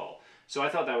flavor as well. So I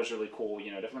thought that was really cool.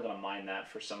 Definitely going to mine that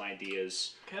for some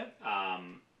ideas. Okay.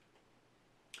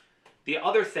 The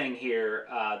other thing here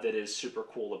that is super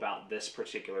cool about this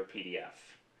particular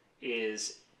PDF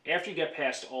is after you get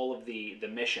past all of the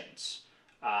missions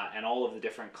and all of the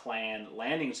different clan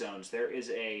landing zones, there is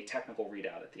a technical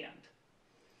readout at the end.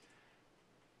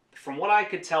 From what I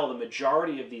could tell, the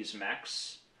majority of these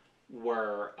mechs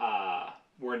were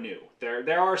new.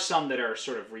 There are some that are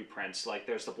sort of reprints, like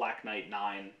there's the Black Knight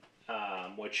 9,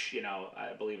 which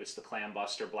I believe it's the Clan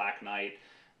Buster Black Knight.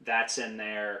 That's in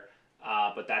there,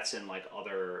 but that's in like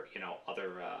other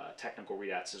technical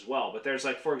readouts as well. But there's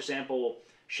like, for example,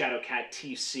 Shadowcat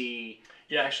TC.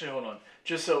 Yeah, actually, hold on.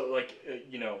 Just so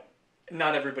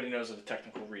not everybody knows what a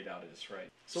technical readout is, right?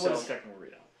 So what is a technical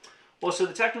readout? Well, so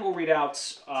the technical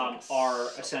readouts are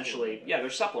essentially, they're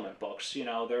supplement books.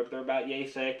 They're about yay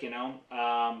thick.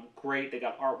 Great. They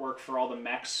got artwork for all the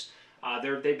mechs.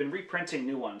 They've been reprinting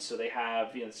new ones. So they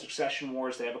have the Succession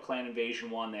Wars. They have a Clan Invasion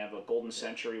one. They have a Golden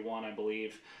Century one, I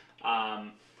believe.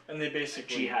 And they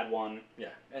basically Jihad one. Yeah,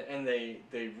 and they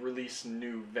release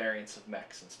new variants of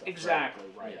mechs and stuff. Exactly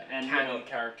right. Yeah. And canon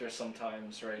characters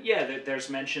sometimes, right? Yeah, there's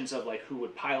mentions of like who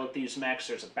would pilot these mechs.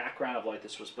 There's a background of like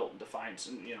this was built in Defiance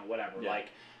and whatever. Yeah. Like,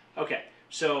 okay,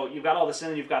 so you've got all this,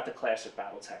 and then you've got the classic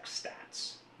BattleTech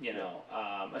stats.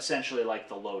 Essentially like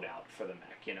the loadout for the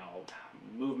mech.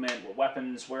 Movement, what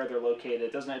weapons, where they're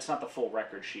located. It's not the full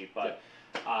record sheet, but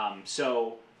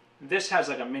so. This has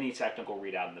like a mini technical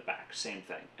readout in the back. Same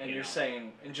thing. And you're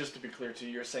saying, and just to be clear too,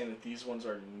 you're saying that these ones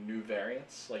are new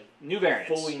variants, like new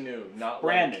variants, fully new, not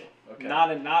brand new. Okay.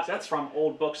 Not that's from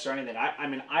old books or anything. I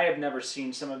mean, I have never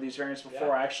seen some of these variants before.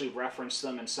 Yeah. I actually referenced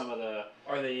them in some of the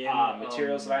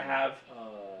materials that I have.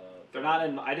 They're not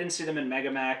in. I didn't see them in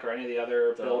Megamech or any of the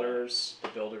other builders. The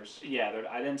builders. Yeah,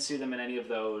 I didn't see them in any of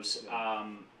those.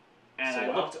 And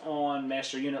I looked on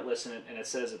Master Unit List, and it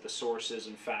says that the source is,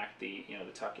 in fact, the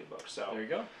Tukayyid book. So there you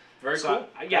go. Very cool.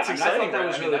 I thought that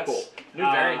was really cool. New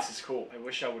variants is cool. I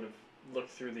wish I would have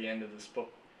looked through the end of this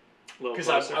book because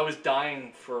I was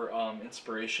dying for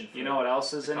inspiration. For what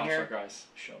else is in here? Guys,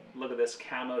 show me. Look at this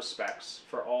camo specs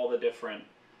for all the different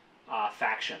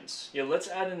factions. Yeah, let's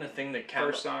add in a thing that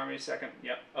First Army, second.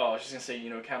 Yep. Oh, I was just gonna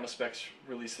say, Camo Specs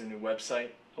released their new website.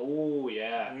 Oh,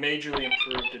 yeah. Majorly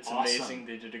improved. It's awesome. Amazing.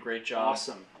 They did a great job.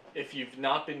 Awesome. If you've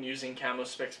not been using Camo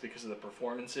Specs because of the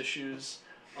performance issues,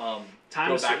 time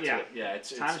go back to it. Yeah,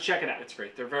 it's time to check it out. It's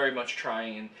great. They're very much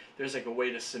trying, and there's like a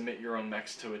way to submit your own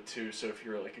mechs to it too. So if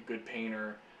you're like a good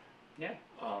painter,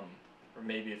 or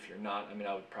maybe if you're not, I mean,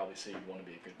 I would probably say you want to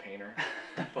be a good painter.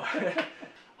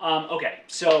 But okay,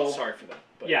 so sorry for that.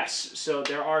 But yes, so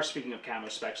there are, speaking of camo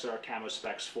specs, there are camo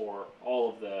specs for all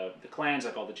of the clans,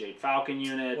 like all the Jade Falcon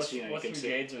units. What three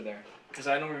Jades are there? Because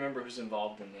I don't remember who's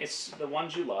involved in this. It's the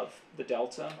ones you love. The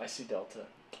Delta. I see Delta.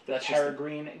 The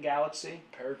Peregrine Galaxy.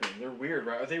 Peregrine. They're weird,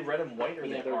 right? Are they red and white or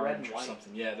they're orange red and white or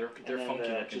something? Yeah, they're funky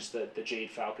looking. Just the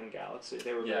Jade Falcon Galaxy.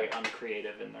 They were very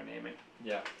uncreative in their naming.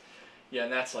 Yeah. Yeah,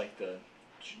 and that's like the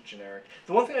generic.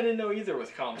 The one thing I didn't know either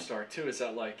with Comstar too is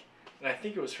that like, and I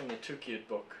think it was from the Tukayyid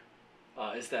book,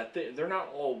 is that they're not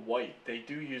all white. They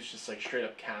do use just like straight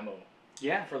up camo.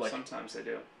 Yeah, for like sometimes they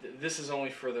do. This is only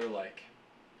for their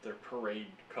parade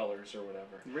colors or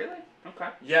whatever. Really? Okay.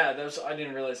 Yeah, I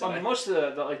didn't realize that. I mean, most of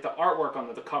the artwork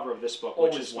on the cover of this book,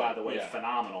 which is by the way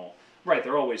phenomenal. Right,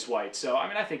 they're always white. So I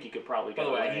mean, I think you could probably get.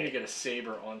 By the way, I need to get a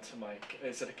saber onto my.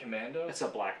 Is it a commando? It's a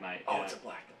Black Knight. Oh, it's a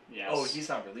Black Knight. Yes. Oh, he's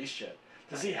not released yet.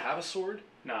 Does he have a sword?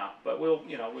 No, but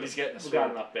he's getting a sword. We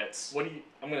got enough bits. What do you?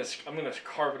 I'm gonna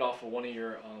carve it off of one of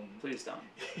your. Please don't.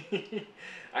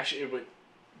 Actually, it would.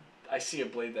 I see a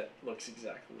blade that looks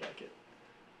exactly like it.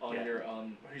 On your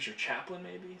who's your chaplain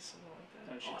maybe, something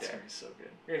like that. Oh, it's gonna be so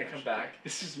good. You're gonna come back.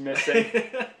 This is missing.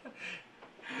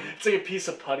 It's like a piece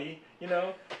of putty, you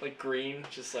know, like green,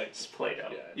 just like It's Play-Doh.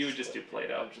 Yeah, You would just do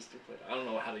Play-Doh. I would just do Play-Doh. I don't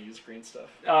know how to use green stuff.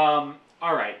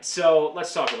 All right, so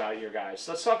let's talk about your guys.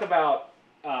 Let's talk about.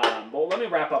 Well, let me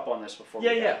wrap up on this before.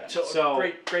 Yeah.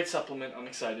 So great supplement. I'm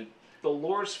excited. The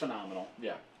lore's phenomenal.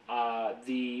 Yeah.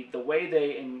 The way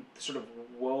they sort of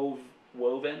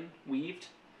weaved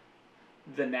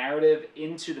the narrative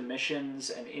into the missions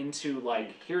and into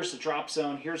like here's the drop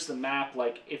zone, here's the map.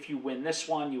 Like if you win this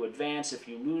one, you advance. If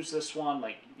you lose this one,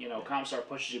 like Comstar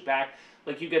pushes you back.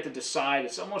 Like you get to decide.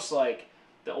 It's almost like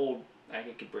the old. I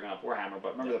could bring up Warhammer,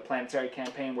 but remember the planetary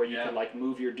campaign where you could like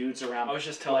move your dudes around. I was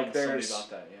just telling somebody about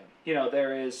that. Yeah.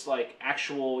 There is like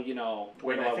actual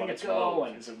where do I want to go?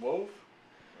 And is it wove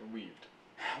or weaved?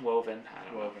 Woven. I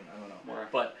don't know. I don't know.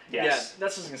 But yes. Yeah,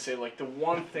 that's what I was gonna say. Like the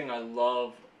one thing I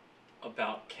love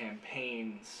about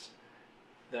campaigns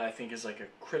that I think is like a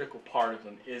critical part of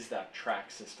them is that track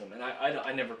system. And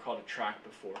I never called it track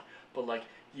before, but like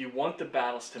you want the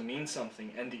battles to mean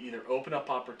something and to either open up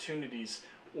opportunities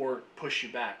or push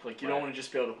you back. Like you don't want to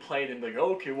just be able to play it and be like,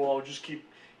 oh, okay, well I'll just keep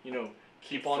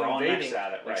on invading.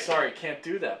 At it, right? Like, sorry, can't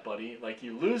do that, buddy. Like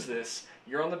you lose this,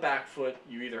 you're on the back foot.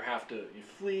 You either have to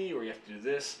flee or you have to do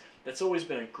this. That's always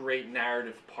been a great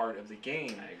narrative part of the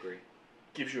game. I agree.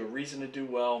 Gives you a reason to do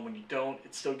well. And when you don't,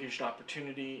 it still gives you an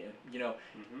opportunity. And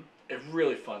it's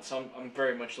really fun. So I'm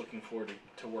very much looking forward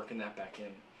to working that back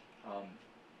in.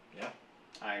 Yeah.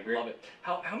 I agree. Love it.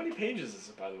 How many pages is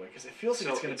it, by the way? Because it feels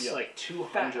like it's going to be like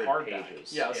 200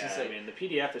 pages. Yeah, I was going to say. I mean, the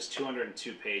PDF is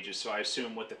 202 pages, so I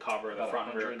assume with the cover, the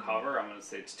front and rear cover, I'm going to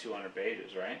say it's 200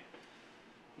 pages, right?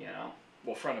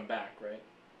 Well, front and back, right?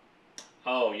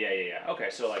 Oh, yeah. Okay,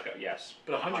 so yes.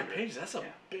 But 100 pages, that's a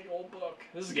big old book.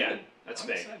 This is good. That's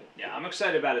big. Excited. Yeah, I'm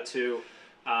excited about it too.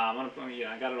 I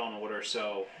got it on order,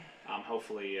 so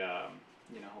hopefully,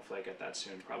 hopefully I get that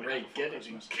soon. Probably right, get it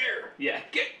in gear. Yeah,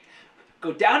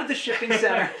 go down to the shipping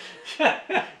center.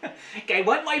 Okay,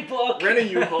 want my book? Rent a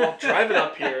U-Haul, drive it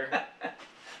up here.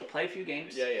 Play a few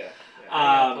games. Yeah.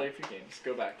 Play a few games.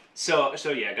 Go back. So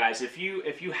yeah, guys, if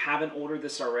you haven't ordered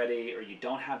this already or you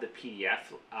don't have the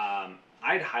PDF,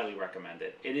 I'd highly recommend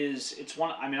it. It's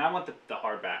one. I mean, I want the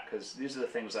hardback because these are the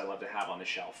things I love to have on the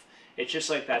shelf. It's just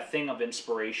like that thing of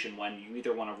inspiration when you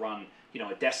either want to run,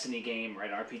 a Destiny game,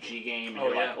 right, an RPG game, and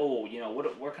you're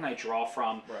like, where can I draw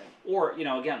from? Right. Or,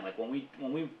 again, like when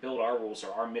we build our rules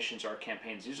or our missions, our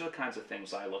campaigns, these are the kinds of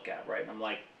things I look at, right? And I'm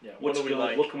like, what's good?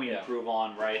 Like? What can we improve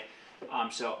on, right?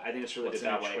 So I think it's really good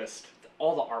that way. Twist?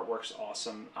 All the artwork's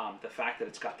awesome. The fact that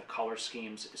it's got the color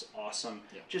schemes is awesome.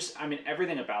 Yeah. Just, I mean,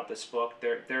 everything about this book.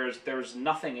 There's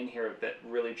nothing in here that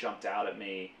really jumped out at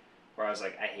me where I was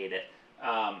like, I hate it.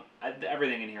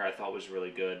 Everything in here I thought was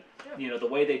really good. Yeah. The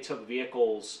way they took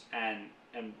vehicles and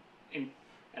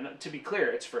to be clear,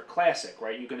 it's for Classic,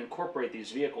 right? You can incorporate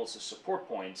these vehicles as support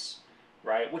points,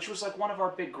 right? Which was like one of our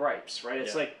big gripes, right?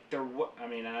 It's like I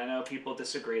mean, and I know people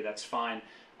disagree. That's fine.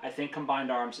 I think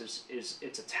Combined Arms is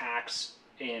it's a tax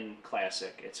in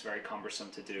Classic. It's very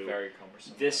cumbersome to do. Very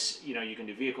cumbersome. This, you can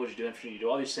do vehicles, you do infantry, you do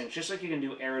all these things, just like you can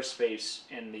do aerospace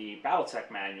in the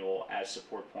BattleTech manual as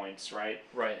support points, right?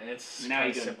 Right, and it's now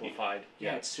kind of simplified.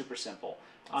 Yeah, it's super simple.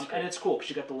 And it's cool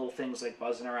because you got the little things like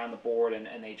buzzing around the board,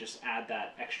 and they just add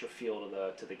that extra feel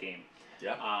to the game.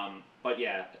 Yeah. But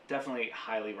yeah, definitely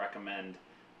highly recommend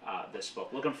this book.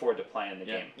 Looking forward to playing the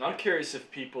game. I'm curious if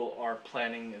people are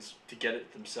planning to get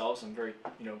it themselves. I'm very,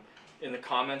 in the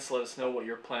comments, let us know what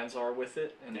your plans are with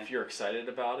it, and if you're excited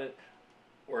about it,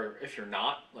 or if you're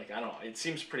not. Like, I don't know. It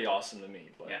seems pretty awesome to me.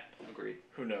 But agreed.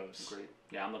 Who knows? Agreed.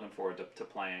 Yeah, I'm looking forward to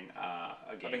playing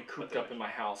a game. I've been cooped up in my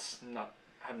house.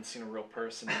 Haven't seen a real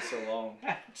person in so long.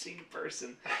 I haven't seen a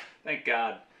person. Thank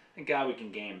God. Thank God we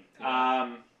can game.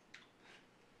 Yeah.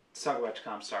 Let's talk about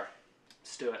your Comstar.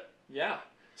 Let's do it. Yeah.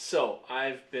 So,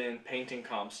 I've been painting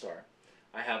Comstar.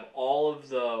 I have all of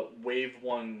the Wave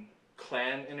 1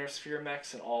 Clan Inner Sphere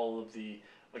mechs and all of the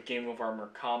Game of Armor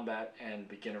Combat and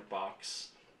Beginner Box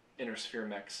Inner Sphere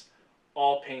mechs,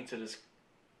 all painted as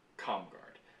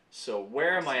Comguard. So,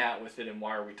 where am I at with it and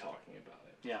why are we talking about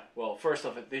it? Yeah. Well, first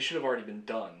off, they should have already been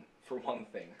done, for one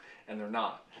thing, and they're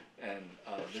not. And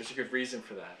there's a good reason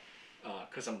for that,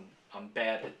 because I'm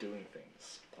bad at doing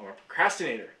things. I'm a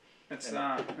procrastinator. It's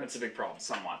a big problem.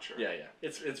 Somewhat true. Yeah.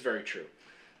 It's very true.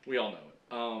 We all know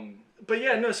it. But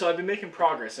yeah, no. So I've been making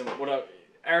progress, and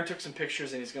Aaron took some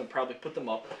pictures, and he's going to probably put them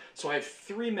up. So I have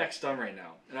 3 mechs done right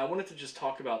now, and I wanted to just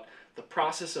talk about the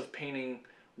process of painting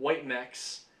white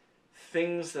mechs,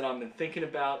 things that I've been thinking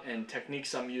about, and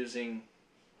techniques I'm using,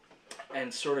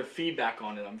 and sort of feedback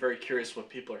on it. I'm very curious what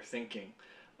people are thinking.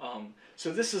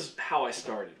 So this is how I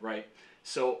started, right?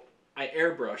 So I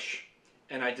airbrush.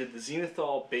 and I did the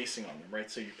zenithal basing on them,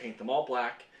 right? So you paint them all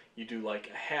black, you do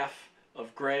like a half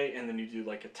of gray, and then you do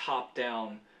like a top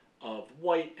down of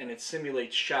white, and it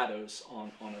simulates shadows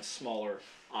on a smaller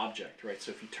object, right?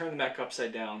 So if you turn the mech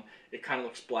upside down, it kind of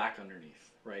looks black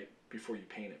underneath, right? Before you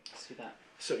paint it. See that?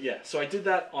 So yeah, so I did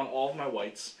that on all of my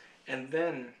whites, and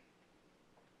then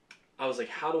I was like,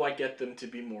 how do I get them to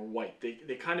be more white?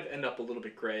 They kind of end up a little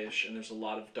bit grayish, and there's a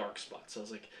lot of dark spots. So I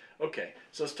was like, okay.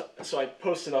 So I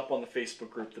posted up on the Facebook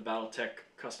group, the BattleTech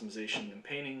Customization and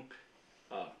Painting.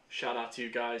 Shout out to you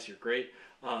guys, you're great.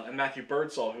 And Matthew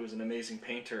Birdsall, who is an amazing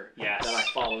painter that I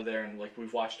follow there, and like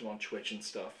we've watched him on Twitch and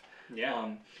stuff. Yeah,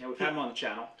 yeah, we've had him on the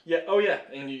channel. Yeah, oh yeah,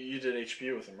 and you did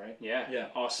HPU with him, right? Yeah, yeah,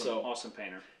 awesome, awesome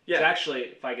painter. Yeah, he's actually,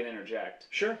 if I can interject,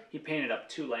 sure. He painted up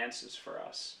 2 lances for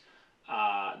us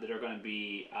that are going to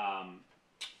be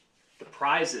the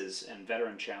prizes and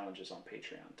veteran challenges on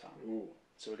Patreon, Tom. Ooh.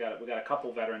 So we got a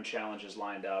couple veteran challenges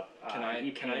lined up. Can I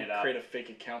create a fake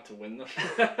account to win them?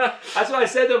 That's what I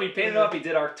said to him. He painted up. He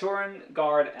did our Turin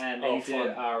Guard and he fun.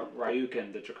 did our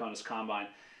Ryukin, the Draconis Combine.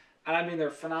 And I mean, they're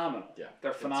phenomenal. Yeah,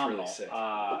 they're phenomenal. It's really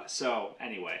sick. So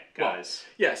anyway, guys.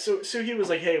 Well, yeah. So he was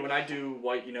like, hey, when I do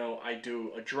white, I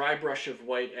do a dry brush of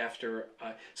white after.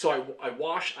 So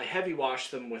I heavy wash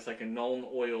them with like a Nuln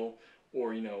oil,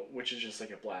 or which is just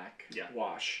like a black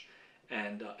wash.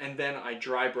 And then I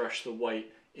dry brush the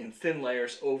white in thin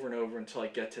layers over and over until I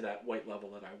get to that white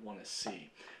level that I want to see.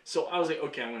 So I was like,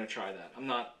 okay, I'm going to try that. I'm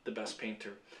not the best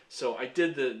painter. So I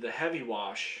did the heavy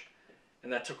wash,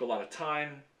 and that took a lot of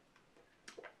time.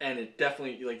 And it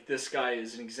definitely, like, this guy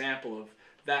is an example of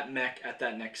that mech at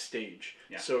that next stage.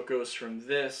 Yeah. So it goes from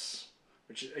this,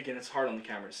 which, again, it's hard on the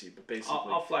camera to see, but basically...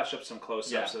 I'll flash up some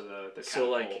close-ups of the catapult.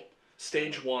 So, like,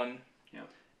 stage 1,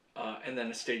 and then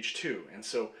a stage 2. And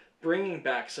so bringing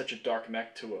back such a dark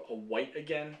mech to a white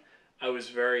again, I was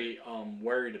very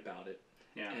worried about it.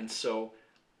 Yeah. And so...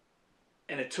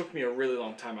 And it took me a really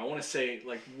long time. I want to say,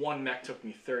 like, one mech took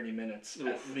me 30 minutes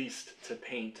at least to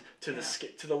paint to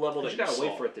the level that you gotta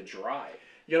wait for it to dry.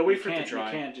 You gotta wait for it to dry.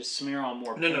 You can't just smear on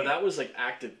more paint. No, that was like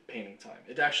active painting time.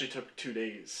 It actually took 2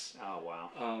 days. Oh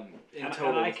wow. In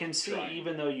total. And I can see,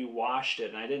 even though you washed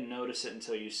it, and I didn't notice it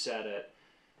until you said it.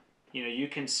 You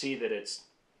can see that it's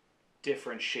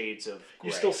different shades of gray.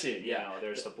 You still see it, yeah.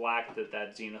 There's the black,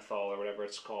 that zenithal or whatever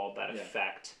it's called, that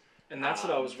effect. And that's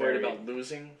what I was worried about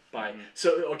losing by.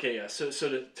 So okay, yeah. So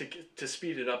to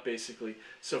speed it up, basically.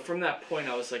 So from that point,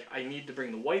 I was like, I need to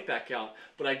bring the white back out,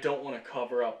 but I don't want to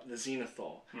cover up the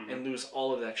zenithal and lose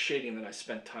all of that shading that I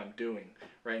spent time doing,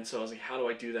 right? And so I was like, how do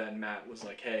I do that? And Matt was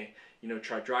like, hey,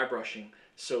 try dry brushing.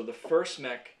 So the first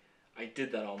mech I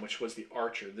did that on, which was the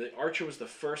Archer. The Archer was the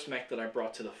first mech that I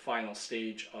brought to the final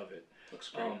stage of it. Looks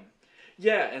great.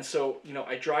 Yeah, and so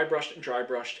I dry brushed,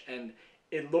 and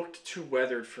it looked too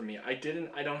weathered for me. I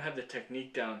don't have the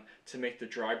technique down to make the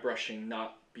dry brushing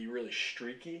not be really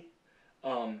streaky.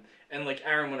 And like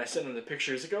Aaron, when I sent him the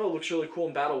picture, he's like, oh, it looks really cool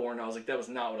in Battle War. And I was like, that was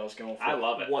not what I was going for. I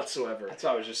love it. Whatsoever. That's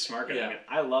why I was just smirking. Yeah. I mean,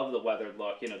 I love the weathered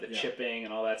look, the chipping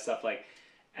and all that stuff. Like,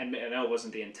 and I know it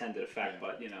wasn't the intended effect,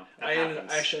 but, I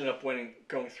actually ended up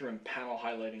going through and panel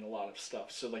highlighting a lot of stuff.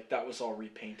 So like that was all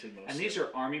repainted mostly. And these are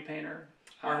Army Painter?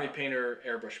 Army Painter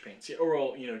airbrush paints, yeah,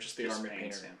 or just the Army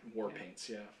paints, Painter war paints,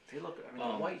 yeah. They look. I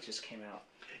mean, the white just came out.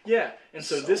 Yeah, and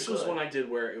so this was one I did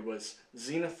where it was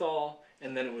zenithal,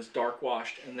 and then it was dark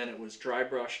washed, and then it was dry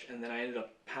brushed, and then I ended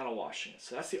up panel washing it.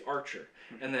 So that's the Archer.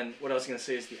 And then what I was going to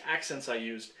say is the accents I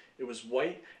used. It was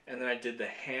white, and then I did the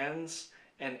hands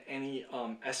and any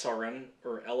SRM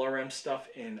or LRM stuff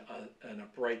in a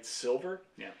bright silver.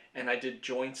 Yeah. And I did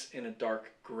joints in a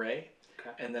dark gray.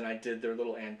 Okay. And then I did their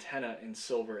little antenna in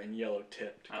silver and yellow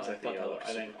tipped because I thought that looked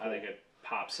super cool. I think it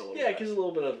pops a little bit. Yeah, it gives a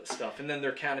little bit of stuff. And then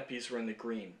their canopies were in the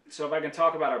green. So if I can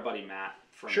talk about our buddy Matt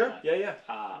for a minute. Sure,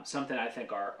 yeah. Something I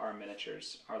think our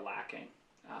miniatures are lacking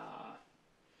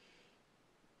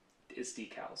is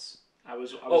decals. I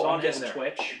was on his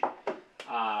Twitch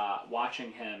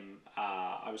watching him.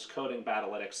 I was coding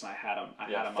Battletic, and I had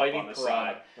him up on the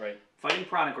side. Right. Fighting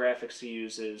Piranha graphics he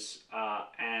uses,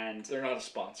 and they're not a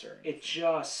sponsor. It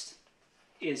just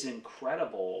is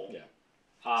incredible. Yeah,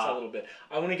 just a little bit.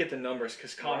 I want to get the numbers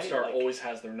because Comstar always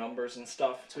has their numbers and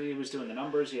stuff. So he was doing the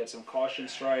numbers. He had some caution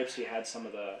stripes. He had some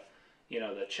of the,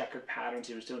 the checkered patterns.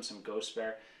 He was doing some ghost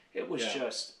bear. It was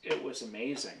it was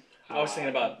amazing. I was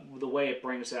thinking about the way it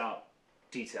brings out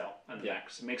detail on the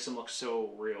mechs. It makes them look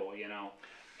so real,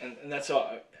 And that's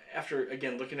all. After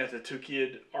again looking at the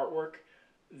Tukayyid artwork.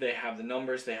 They have the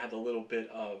numbers, they had a little bit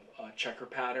of checker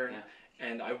pattern,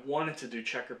 and I wanted to do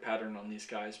checker pattern on these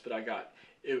guys, but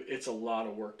it's a lot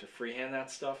of work to freehand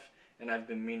that stuff, and I've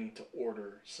been meaning to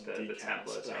order some decals, the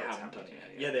templates, but I haven't done it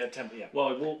yet. Yeah, they have templates. Yeah.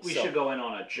 Well, we should go in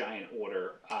on a giant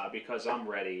order because I'm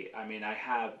ready. I mean, I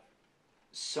have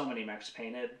so many mechs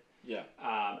painted. Yeah.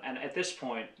 And at this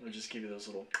point, we'll just give you those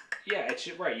little. Yeah, it's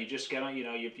right. You just get on.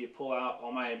 You pull out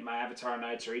all my Avatar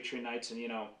Knights or Atrian Knights, and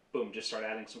boom, just start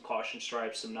adding some caution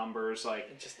stripes, some numbers. Like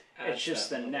it's just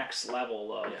the next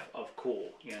level of cool.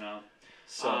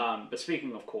 So, but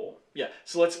speaking of cool,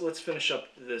 so let's finish up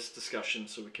this discussion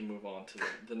so we can move on to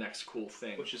the next cool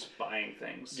thing, which is buying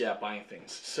things. Yeah, buying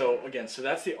things. So again,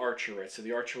 that's the archer, right? So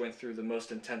the archer went through the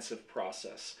most intensive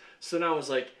process. So now I was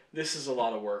like, this is a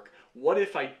lot of work. What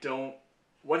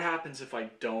happens if I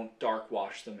don't dark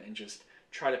wash them and just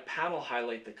try to panel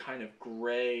highlight the kind of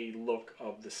gray look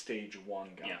of the stage 1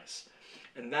 guys?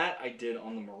 Yeah. And that I did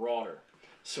on the Marauder.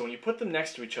 So when you put them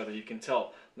next to each other, you can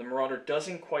tell the Marauder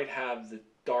doesn't quite have the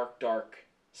dark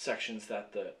sections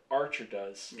that the Archer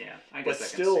does. Yeah, I guess but I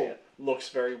still can see it. Looks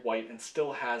very white and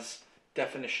still has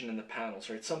definition in the panels,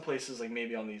 right? Some places, like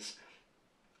maybe on these,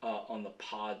 on the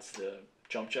pods, the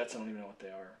jump jets, I don't even know what they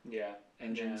are. Yeah.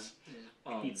 Engines.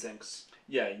 Yeah. Heat sinks.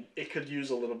 Yeah, it could use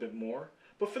a little bit more.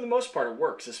 But for the most part, it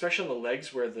works, especially on the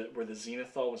legs where the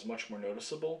Zenithal was much more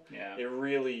noticeable. Yeah. It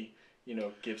really,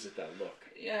 gives it that look.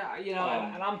 Yeah,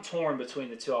 and I'm torn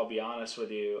between the two, I'll be honest with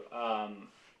you.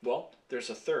 Well, there's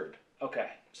a third. Okay.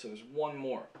 So there's one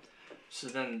more. So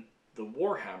then the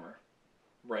Warhammer,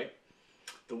 right?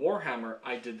 The Warhammer,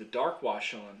 I did the dark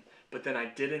wash on, but then I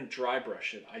didn't dry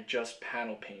brush it. I just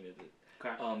panel painted it.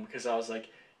 Okay. Because I was like,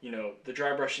 the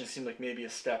dry brushing seemed like maybe a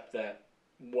step that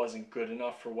wasn't good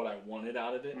enough for what I wanted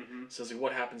out of it. Mm-hmm. So I was like,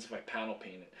 what happens if I panel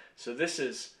paint it? So this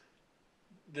is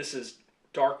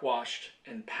dark washed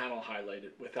and panel highlighted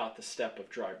without the step of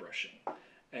dry brushing.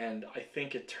 And I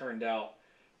think it turned out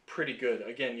pretty good.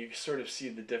 Again, you sort of see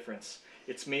the difference.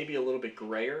 It's maybe a little bit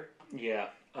grayer. Yeah,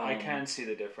 I can see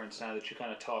the difference now that you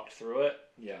kind of talked through it.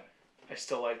 Yeah. I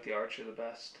still like the Archer the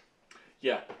best.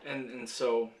 Yeah, and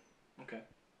so, okay.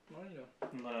 Well,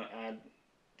 I'm going to add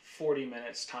 40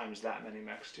 minutes times that many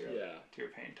mechs to your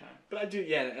paint time. But I do,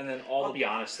 and then I'll be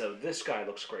honest though, this guy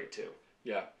looks great too.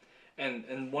 Yeah.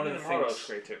 And one of the things... looks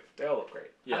great too. They all look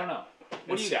great. Yeah. I don't know.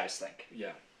 What do you guys think?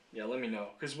 Yeah. Yeah, let me know.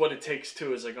 Because what it takes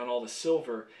too is like on all the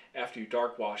silver, after you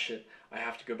dark wash it, I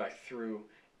have to go back through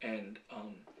and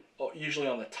usually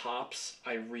on the tops,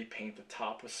 I repaint the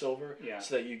top with silver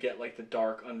so that you get like the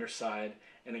dark underside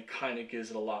and it kind of gives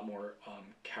it a lot more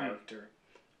character.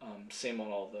 Same on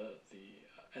all the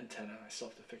antenna. I still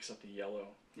have to fix up the yellow.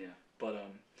 Yeah. But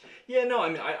I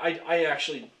mean, I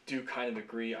actually do kind of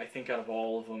agree. I think out of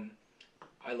all of them,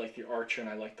 I like the Archer and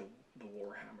I like the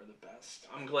Warhammer the best.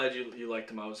 I'm glad you liked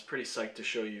them. I was pretty psyched to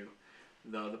show you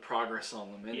the progress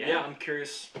on them. And yeah, I'm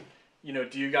curious,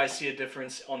 do you guys see a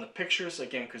difference on the pictures?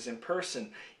 Again, because in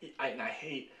person, I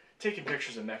hate taking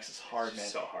pictures of mechs. It's hard, man.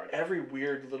 So hard. Every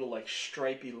weird little like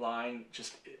stripy line,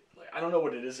 I don't know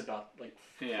what it is about like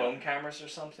phone cameras or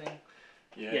something.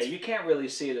 Yeah, you can't really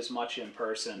see it as much in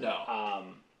person.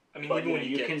 No. I mean, but even when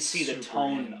you can see the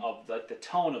tone of the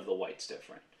tone of the white's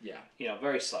different. Yeah.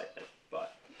 Very slightly,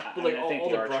 but like I think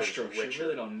all the brush strokes, you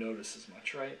really don't notice as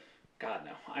much, right? God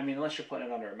no. I mean, unless you're putting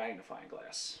it under a magnifying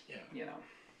glass. Yeah.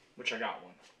 Which I got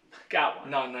one. Got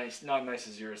one. Not nice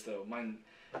as yours though. Mine.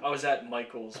 I was at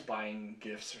Michael's buying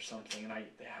gifts or something, and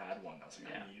they had one. I was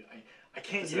like, I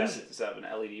can't use it. Does it have an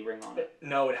LED ring on it?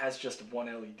 No, it has just one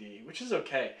LED, which is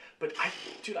okay. But I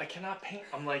cannot paint.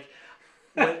 I'm like,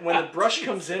 when the brush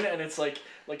comes in and it's like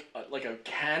a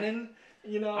cannon,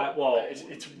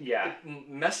 it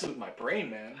messes with my brain,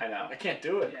 man. I know. I can't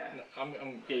do it. Yeah.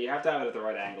 You have to have it at the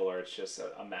right angle, or it's just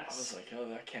a mess. I was like,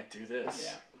 I can't do this.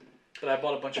 Yeah. But I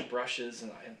bought a bunch of brushes,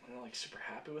 and I'm like super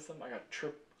happy with them. I got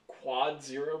quad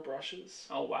zero brushes.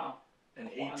 Oh wow. And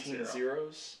quad 18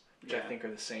 zeros, which I think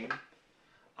are the same.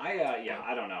 I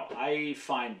don't know. I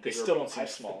find they still don't seem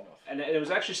small enough. And it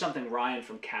was actually something Ryan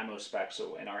from Camo Specs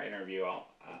in our interview.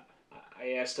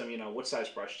 I asked him, what size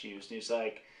brush to use, and he's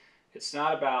like, "It's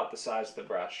not about the size of the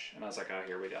brush." And I was like, "Oh,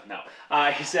 here we go." No,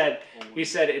 he said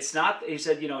it's not. He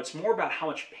said, it's more about how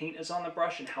much paint is on the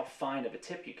brush and how fine of a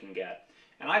tip you can get.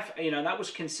 And that was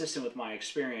consistent with my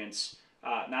experience.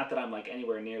 Not that I'm like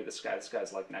anywhere near this guy. This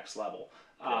guy's like next level.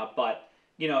 But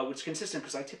it's consistent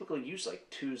because I typically use like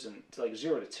 2s and like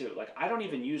 0 to 2. Like I don't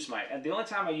even use the only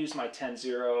time I use my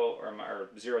 10-0 or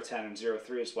 0-10 and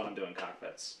 0-3 is when I'm doing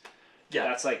cockpits. Yeah,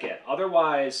 that's like it.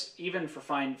 Otherwise, even for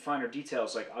finer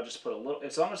details, like I'll just put a little.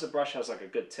 As long as the brush has like a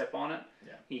good tip on it,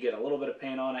 you get a little bit of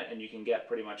paint on it, and you can get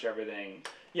pretty much everything.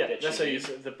 Yeah, that's how you use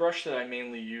it. The brush that I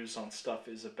mainly use on stuff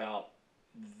is about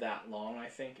that long. I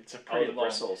think it's a pretty long.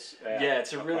 Bristles. Yeah,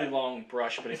 it's a really long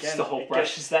brush, but again, the whole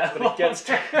brush is that long. But it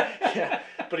gets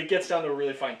but it gets down to a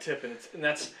really fine tip, and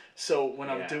that's so when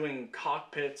I'm doing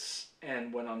cockpits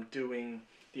and when I'm doing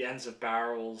the ends of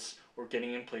barrels or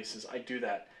getting in places, I do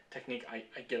that technique. I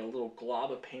get a little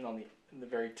glob of paint on the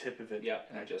very tip of it,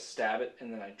 and I just stab it,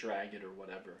 and then I drag it or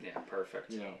whatever. Yeah,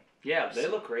 perfect. You know. Yeah, they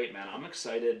look great, man. I'm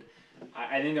excited.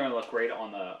 I think they're gonna look great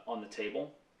on the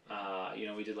table. You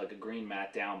know, we did like a green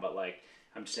mat down, but like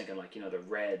I'm just thinking like, you know, the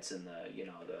reds and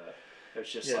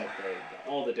there's just like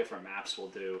all the different maps we'll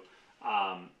do.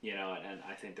 You know, and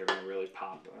I think they're gonna really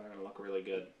pop. They're gonna look really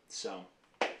good. So.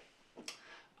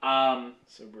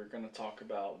 So we're gonna talk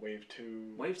about Wave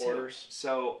 2 orders.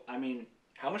 So I mean,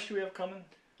 how much do we have coming?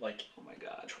 Like, oh my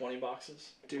god, 20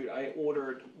 boxes, dude! I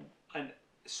ordered,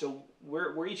 so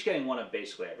we're each getting one of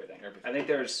basically everything. I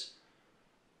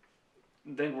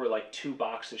think we're like 2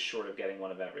 boxes short of getting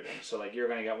one of everything. So like you're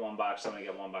gonna get 1 box, I'm gonna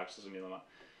get 1 box. This is gonna be the one.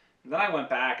 Then I went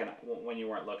back and when you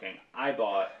weren't looking, I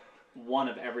bought one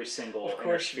of every single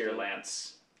Inner Sphere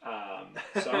Lance.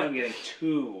 So I'm getting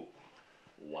 2.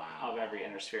 Wow. Of every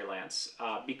Inner Sphere Lance,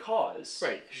 because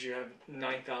you have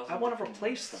 9,000. I want to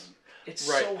replace them. It's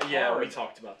so hard. Yeah, we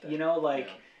talked about that. You know, like,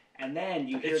 and then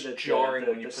you hear the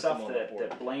stuff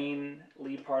that Blaine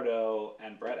Lee Pardo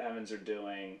and Brett Evans are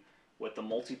doing with the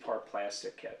multi-part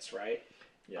plastic kits, right?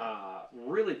 Yeah.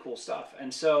 Really cool stuff.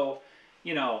 And so,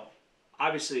 you know,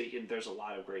 obviously there's a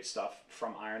lot of great stuff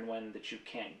from Ironwind that you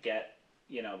can't get,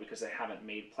 you know, because they haven't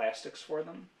made plastics for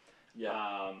them.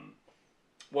 Yeah.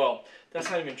 Well,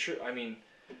 that's not even true. I mean,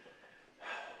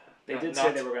 they did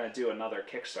say they were going to do another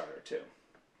Kickstarter too.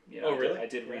 You know, oh, really? I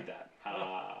did read that.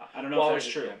 I don't know if that's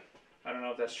true. I don't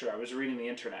know if that's true. I was reading the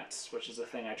internets, which is a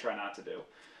thing I try not to do.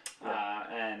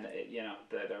 And you know,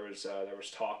 there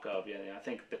was talk of, I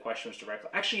think the question was directly.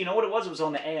 Actually, you know what it was? It was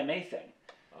on the AMA thing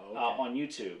on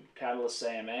YouTube, Catalyst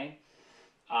AMA.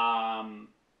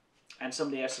 And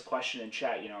somebody asked a question in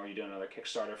chat. You know, are you doing another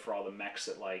Kickstarter for all the mechs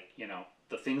that, like, you know,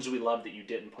 the things we love that you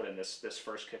didn't put in this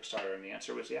first Kickstarter? And the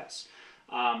answer was yes.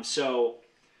 So,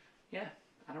 yeah,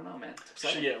 I don't know, man. It's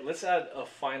exciting. So, yeah, let's add a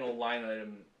final line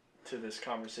item to this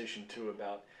conversation too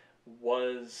about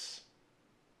was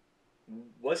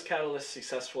Catalyst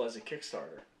successful as a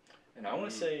Kickstarter? And I want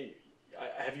to say,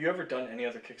 have you ever done any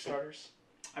other Kickstarters?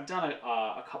 I've done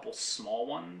a couple small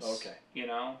ones. Okay. You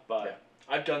know, but yeah.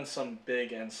 I've done some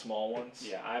big and small ones.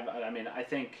 Yeah, I mean, I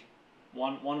think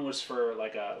one was for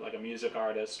like a music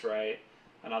artist, right?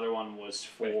 Another one was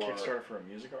for Kickstarter for a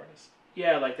music artist.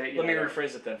 Yeah, like that. Let me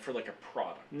rephrase it then. For like a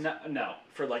product. No.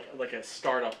 For like a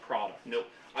startup product. Nope.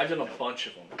 I've done a bunch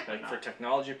of them. Like for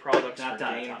technology products, for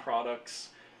game products,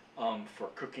 for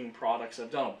cooking products.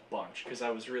 I've done a bunch because I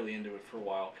was really into it for a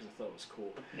while because I thought it was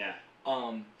cool. Yeah.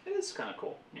 It is kind of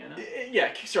cool, you know.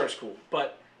 Yeah, Kickstarter's cool,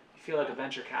 but you feel like a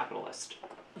venture capitalist.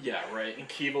 Yeah, right. And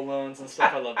Kiva loans and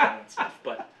stuff. I love that stuff.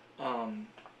 But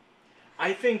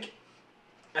I think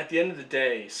at the end of the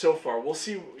day, so far, we'll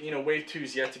see. You know, Wave 2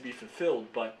 is yet to be fulfilled,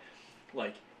 but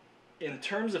like in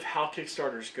terms of how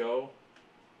Kickstarters go,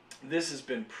 this has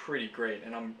been pretty great.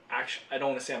 And I don't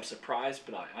want to say I'm surprised,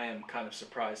 but I am kind of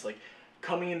surprised. Like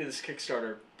coming into this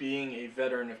Kickstarter, being a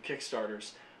veteran of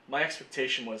Kickstarters, my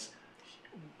expectation was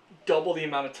double the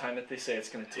amount of time that they say it's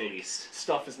going to take.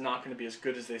 Stuff is not going to be as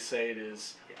good as they say it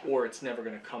is, or it's never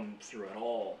going to come through at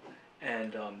all.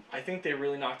 And I think they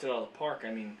really knocked it out of the park.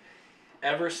 I mean,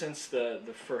 ever since the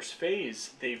first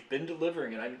phase, they've been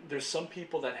delivering it. There's some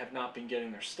people that have not been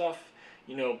getting their stuff,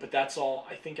 you know, but that's all,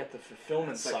 I think, at the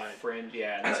fulfillment side. Like fringe,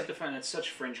 it's such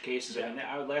fringe cases. Yeah.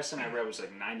 I mean, last thing I read was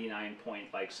like 99%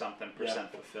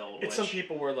 fulfilled. Some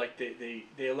people were like, they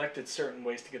elected certain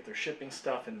ways to get their shipping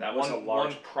stuff, and that was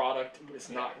one product is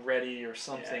not ready or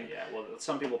something. Yeah, well,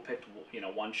 some people picked,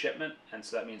 one shipment, and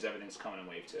so that means everything's coming in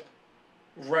Wave 2.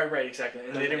 Right, exactly.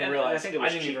 And they didn't realize. I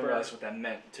didn't even realize what that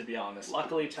meant, to be honest.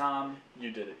 Luckily, Thom, you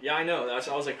did it. Yeah, I know.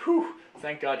 I was like, whew,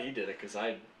 thank God he did it, because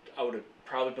I would have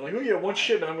probably been like, oh yeah, one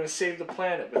shipment, I'm going to save the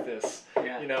planet with this.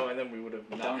 Yeah. You know, and then we would have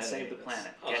not Don't save the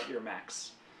planet. Get your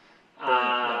mechs.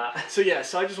 So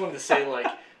I just wanted to say, like,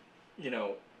 you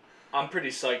know, I'm pretty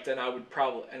psyched, and I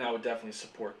would definitely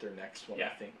support their next one. I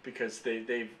think, because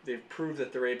they've proved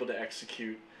that they're able to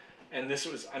execute, and this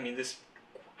was,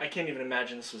 I can't even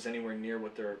imagine this was anywhere near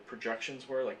what their projections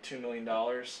were, like $2 million.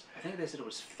 I think they said it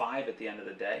was 5 at the end of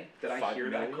the day. Did I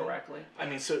hear that correctly? I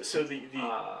mean, so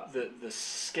the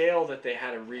scale that they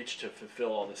had to reach to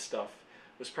fulfill all this stuff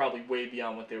was probably way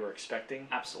beyond what they were expecting.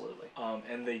 Absolutely.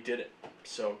 And they did it.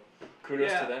 So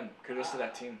kudos to them. Kudos to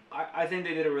that team. I think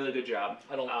they did a really good job.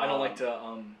 I don't like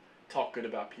to talk good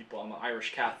about people. I'm an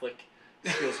Irish Catholic,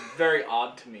 This feels very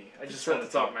odd to me. I just want to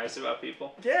talk nice about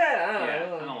people. Yeah,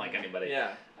 I don't like anybody.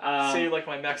 Yeah. Say you like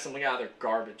my mechs, I'm like, they're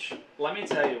garbage. Let me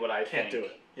tell you what I can't do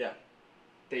it. Yeah.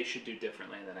 They should do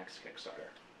differently in the next Kickstarter.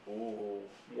 Ooh.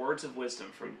 Words of wisdom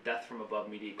from Death from Above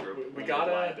Media Group. We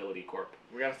gotta Liability Corp.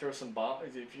 We gotta throw some bombs.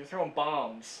 If you're throwing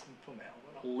bombs, put my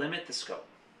helmet on. Limit the scope.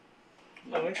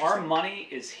 Our money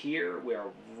is here. We are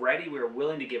ready. We are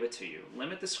willing to give it to you.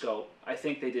 Limit the scope. I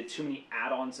think they did too many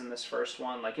add-ons in this first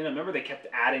one. Like, remember they kept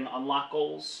adding unlock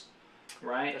goals,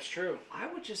 right? That's true. I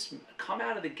would just come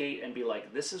out of the gate and be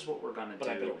like, this is what we're going to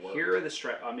do. It Here are the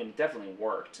stretch. I mean, it definitely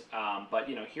worked. But,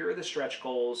 here are the stretch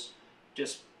goals.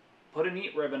 Just put a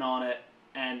neat ribbon on it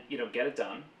and, get it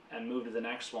done and move to the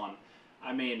next one.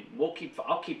 I mean,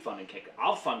 I'll keep funding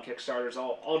I'll fund Kickstarters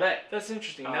all day. That's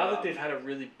interesting. Now that they've had a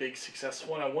really big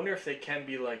successful one, I wonder if they can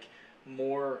be like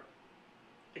more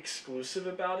exclusive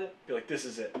about it. Be like, this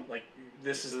is it. Like,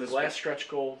 this is the last stretch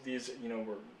goal. These,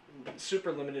 we're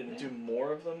super limited and do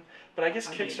more of them. But I guess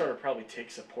Kickstarter probably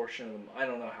takes a portion of them. I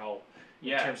don't know how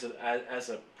in terms of as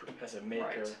a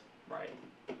maker. Right.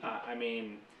 I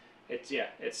mean, it's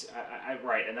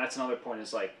right, and that's another point.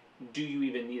 Is like, do you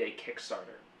even need a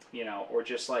Kickstarter? Or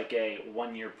just like a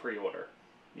 1-year pre-order,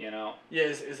 Yeah,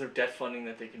 is there debt funding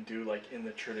that they can do like in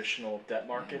the traditional debt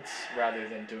markets rather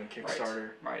than doing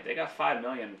Kickstarter? Right. They got $5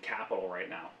 million capital right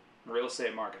now. Real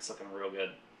estate market's looking real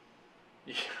good.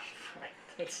 Yeah,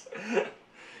 right.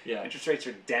 Yeah. Interest rates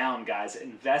are down, guys.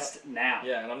 Invest now.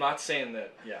 Yeah, and I'm not saying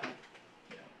that. Yeah.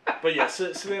 But yeah,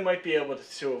 so they might be able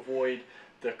to avoid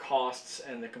the costs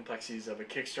and the complexities of a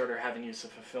Kickstarter, having used a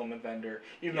fulfillment vendor.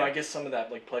 Even though I guess some of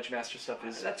that like Pledge Master stuff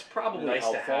is that's probably nice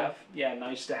helpful. to have. Yeah,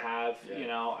 nice to have.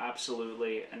 Yeah.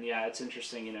 Absolutely. And it's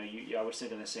interesting. I was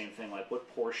thinking the same thing. Like,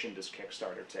 what portion does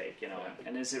Kickstarter take?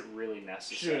 And is it really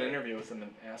necessary? Do an interview with them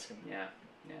and ask them. Yeah.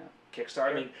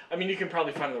 Kickstarter. I mean, you can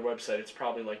probably find on their website. It's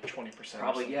probably like 20%.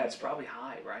 Probably it's probably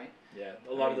high, right? Yeah,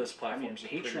 a lot of those platforms.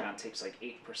 Patreon takes like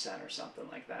 8% or something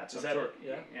like that. So is that it?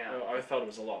 Yeah. Oh, I thought it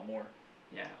was a lot more.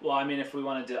 Yeah. Well, I mean, if we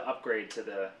wanted to upgrade to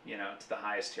the to the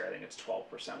highest tier, I think it's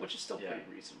 12%, which is still pretty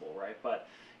reasonable, right? But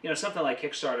something like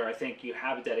Kickstarter, I think you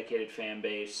have a dedicated fan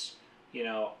base.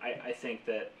 I think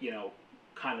that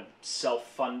kind of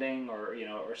self-funding or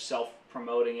or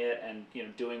self-promoting it and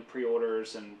doing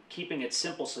pre-orders and keeping it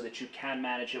simple so that you can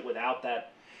manage it without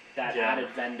that added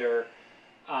vendor.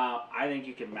 I think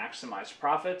you can maximize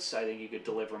profits. I think you could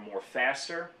deliver more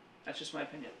faster. That's just my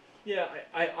opinion. Yeah,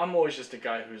 I'm always just a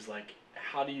guy who's like,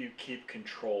 how do you keep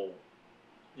control?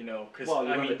 Because you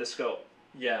limit the scope.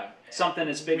 Yeah, something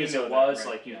as big as it was,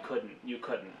 right? Like you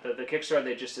couldn't. The Kickstarter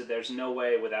they just said there's no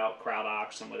way without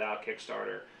CrowdOx and without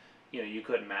Kickstarter, you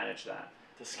couldn't manage that.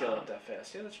 To scale up that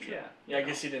fast. Yeah, that's true. Yeah, I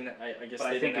guess you didn't. I guess. But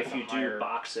they I think didn't if have you to hire... do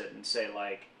box it and say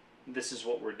like, this is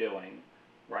what we're doing,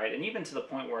 right? And even to the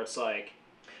point where it's like,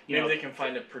 maybe they can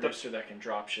find a producer that can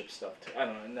drop ship stuff too. I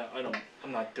don't know.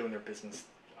 I'm not doing their business.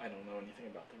 I don't know anything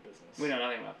about their business. We know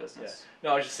nothing about business. Yeah.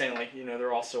 No, I was just saying, like,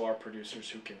 there also are producers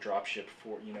who can drop ship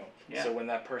for, so when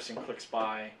that person clicks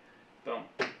buy, boom.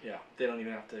 Yeah, they don't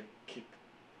even have to keep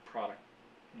product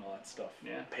and all that stuff.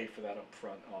 Yeah. Pay for that up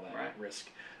front, all that risk.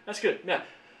 That's good. Yeah.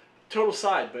 Total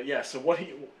side, but yeah, so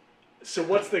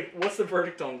what's the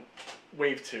verdict on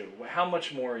Wave 2? How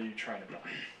much more are you trying to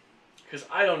buy? Because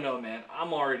I don't know, man.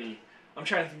 I'm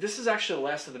trying to think. This is actually the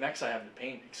last of the mechs I have to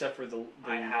paint, except for the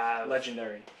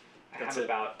legendary. I have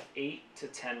about 8 to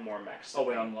 10 more mechs. Oh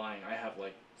wait, I'm lying. I have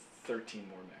like 13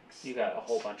 more mechs. You got a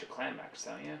whole bunch of clan mechs,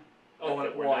 don't you? Oh,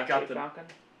 well, I got the Falcon?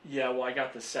 Yeah. Well, I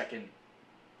got the second.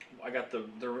 I got the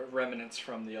remnants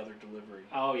from the other delivery.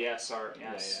 Oh yes,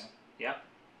 yes. Yeah. Yep.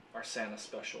 Our Santa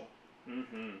special.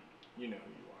 Mm-hmm. You know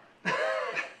who you are.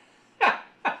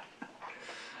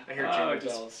 I hear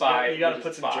jingle bells. You got to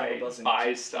put some jingle bells in.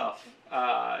 Buy stuff.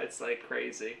 It's like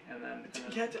crazy, and then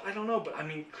yeah, I don't know, but I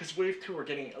mean, because Wave 2 we're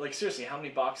getting like seriously, how many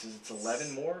boxes? It's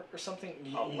 11 more or something.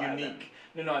 11. Unique.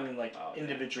 No, I mean like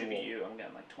individual. Maybe I'm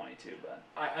getting like 22, but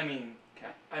I mean,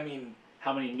 okay. I mean,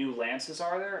 how many new lances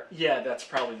are there? Yeah, that's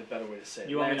probably the better way to say it.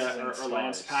 You want me to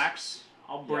lance packs?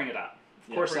 I'll bring it up.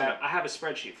 Of course, I have a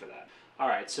spreadsheet for that. All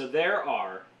right, so there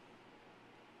are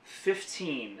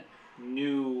 15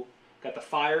 new. Got the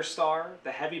Fire Star,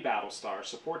 the Heavy Battle Star,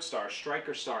 Support Star,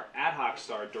 Striker Star, Ad Hoc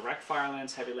Star, Direct Fire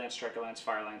Lance, Heavy Lance, Striker Lance,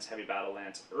 Fire Lance, Heavy Battle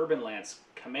Lance, Urban Lance,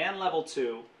 Command Level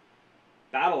 2,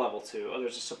 Battle Level 2. Oh,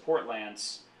 there's a Support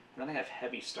Lance, and then I have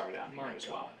Heavy Star down here as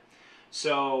well.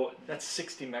 So that's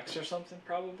 60 mechs or something,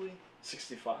 probably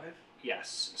 65.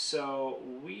 Yes. So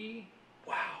we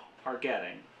are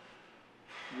getting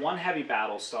 1 Heavy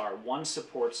Battle Star, 1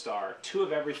 Support Star, 2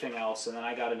 of everything else, and then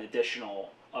I got an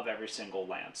additional of every single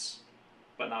lance.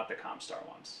 But not the Comstar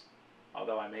ones.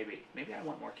 Although maybe I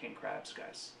want more king crabs,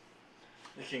 guys.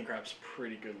 The king crab's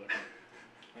pretty good looking,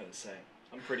 I have to say.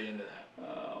 I'm pretty into that.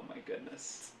 Oh my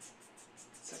goodness.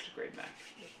 Such a great mech.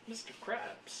 Mr.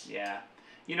 Krabs. Yeah.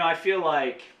 You know, I feel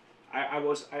like I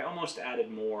almost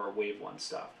added more Wave 1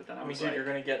 stuff, but then I was dude, like... you're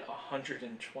going to get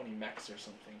 120 mechs or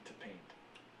something to paint.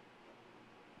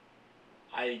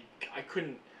 I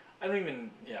couldn't... I don't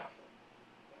even... Yeah.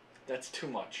 That's too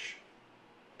much.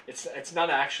 It's not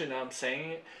actually, now I'm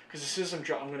saying it, because as soon as I'm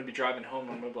going to be driving home,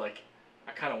 I'm going to be like,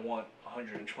 I kind of want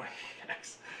 120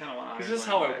 mechs. Because this is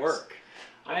how I work.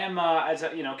 I am,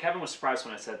 Kevin was surprised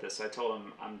when I said this. I told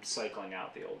him I'm cycling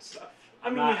out the old stuff.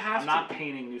 You have I'm not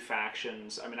painting new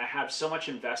factions. I mean, I have so much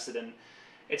invested in...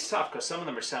 It's tough because some of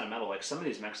them are sentimental. Like, some of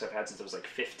these mechs I've had since I was like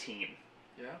 15.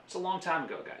 Yeah. It's a long time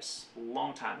ago, guys. A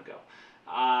long time ago.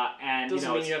 And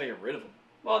doesn't mean you gotta get rid of them.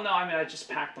 Well, no, I mean, I just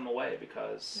packed them away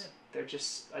because they're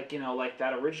just, like, like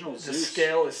that original Zeus. The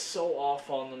scale is so off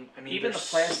on them. I mean, even the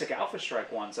plastic Alpha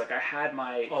Strike ones. Like, I had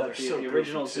the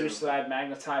original Zeus that I had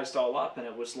magnetized all up, and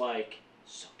it was, like,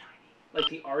 so tiny.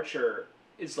 Like, the Archer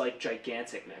is, like,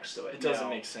 gigantic next to it. It doesn't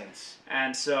make sense.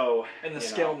 And so... And the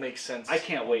scale makes sense. I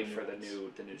can't wait for the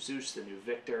new Zeus, the new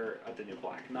Victor, the new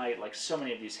Black Knight. Like, so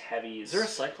many of these heavies. Is there a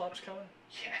Cyclops coming?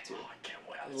 Yeah, dude. Oh, I can't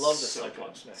wait. I love the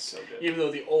Cyclops mech. So good. Even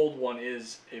though the old one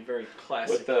is a very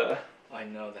classic. With the... I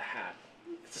know, the hat.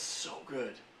 It's so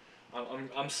good.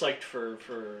 I'm psyched for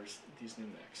these new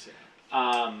mechs.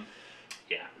 Yeah.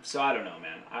 Yeah. So I don't know,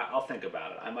 man. I'll think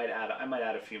about it. I might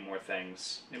add a few more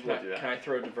things. Maybe we'll do that. Can I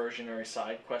throw a diversionary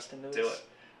side quest into this? Do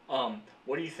it.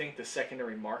 What do you think the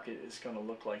secondary market is going to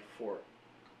look like for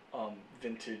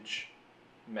vintage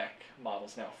mech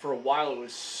models now? For a while, it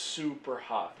was super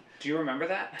hot. Do you remember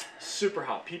that? Super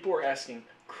hot. People were asking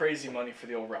crazy money for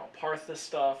the old Ralpartha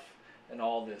stuff and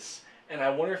all this. And I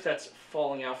wonder if that's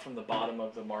falling out from the bottom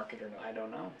of the market or not. I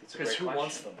don't know. Because who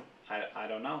wants them? I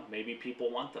don't know. Maybe people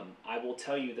want them. I will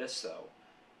tell you this, though.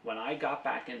 When I got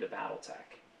back into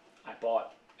BattleTech, I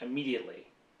bought immediately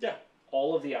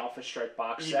all of the Alpha Strike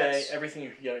box sets. eBay, everything you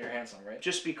could get your hands on, right?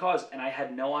 Just because, and I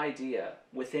had no idea,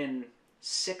 within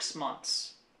 6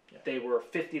 months, they were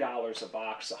 $50 a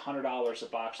box, $100 a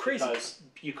box. Crazy. Because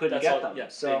you couldn't get them. Yeah,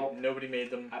 so nobody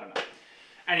made them. I don't know.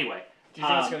 Anyway. Do you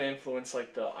think it's going to influence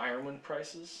like the Ironwind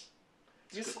prices?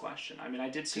 That's a good question. I mean, I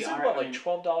did see. Is it what, like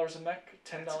 $12 a mech,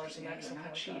 $10 a mech? It's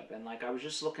not cheap. And like, I was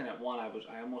just looking at one.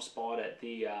 I almost bought it.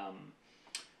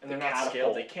 And they're not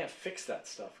scaled. They can't fix that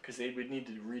stuff because they would need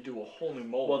to redo a whole new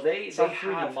mold. Well, they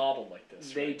have a model like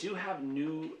this. They do have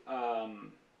new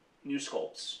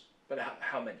sculpts. But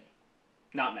how many?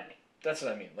 Not many. That's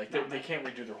what I mean. Like they can't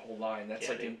redo their whole line. That's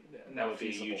that would be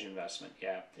a huge investment.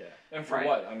 Yeah. Yeah. And for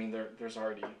what? I mean, there's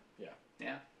already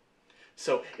Yeah.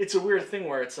 So it's a weird thing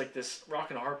where it's like this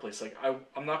rock and a hard place. Like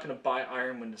I'm not going to buy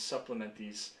Ironwind to supplement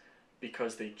these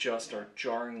because they just are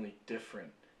jarringly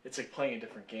different. It's like playing a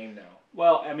different game now.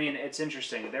 Well, I mean, it's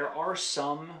interesting. There are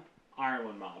some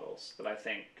Ironwind models that I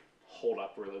think hold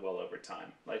up really well over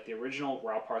time. Like the original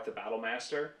Ralpartha the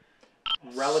Battlemaster,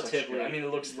 relatively. I mean,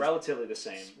 it looks relatively the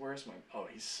same. Where's my? Oh,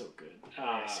 he's so good.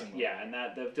 Yeah, and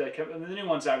that the new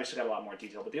one's obviously got a lot more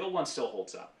detail, but the old one still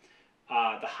holds up.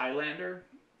 The Highlander.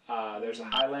 There's a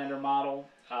Highlander model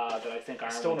that I think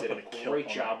Ironwind did a great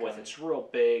job with. It's real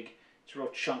big. It's real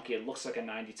chunky. It looks like a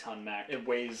 90-ton mech. It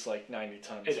weighs like 90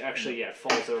 tons. It actually, it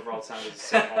falls over all the time. It's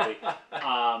so heavy.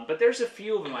 But there's a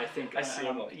few of them, I think. I see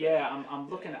them. I'm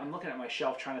looking at my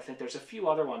shelf trying to think. There's a few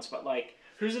other ones, but like...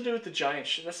 Who's it do with the giant...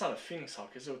 That's not a Phoenix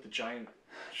Hawk, is it, with the giant...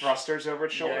 Thrusters over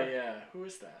its shoulder? Yeah. Who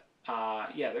is that?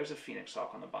 Yeah, there's a Phoenix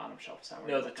Hawk on the bottom shelf somewhere.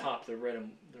 No, the top, the red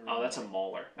and... that's a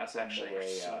Mauler. That's actually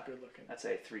so good looking. That's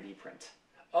a 3D print.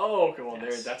 Oh, okay, well,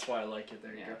 that's why I like it.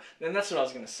 There you go. And that's what I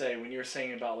was going to say when you were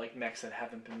saying about, like, mechs that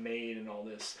haven't been made and all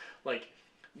this. Like,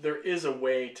 there is a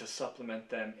way to supplement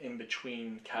them in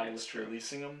between Catalyst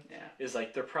releasing them. Yeah. Is,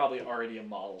 like, they're probably already a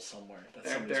model somewhere that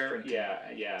somebody's printing.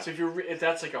 Yeah. So if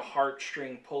that's, like, a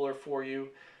heartstring puller for you,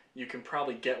 you can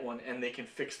probably get one, and they can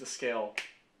fix the scale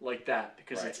like that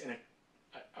because it's in a...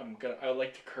 I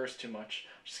like to curse too much.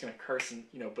 I'm just going to curse, and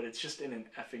but it's just in an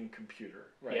effing computer,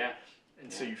 right? Yeah.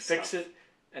 And so you fix it,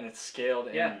 and it's scaled.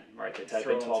 And right. They type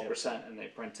in 12%, and they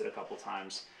print it a couple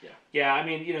times. Yeah. Yeah, I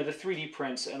mean, the 3D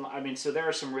prints, and I mean, so there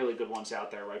are some really good ones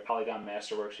out there, right? Polygon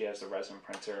Masterworks, he has the resin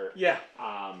printer. Yeah.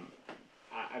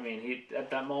 I mean,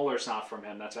 that Molar's not from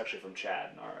him. That's actually from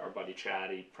Chad, our buddy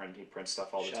Chad. He prints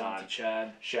stuff all the time. Shout out to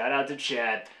Chad. Shout out to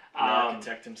Chad. The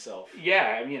architect himself.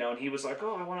 Yeah, and he was like,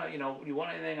 "Oh, I want to, you want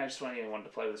anything? I just wanted to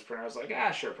play with this printer." I was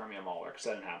like, sure, print me a Mauler, because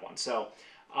I didn't have one. So,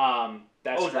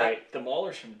 that's great. The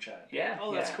Mauler's from Chad. Yeah.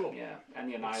 Oh, that's cool. Yeah, and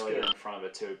the Annihilator in front of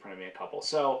it too. He printed me a couple.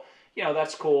 So,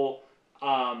 that's cool.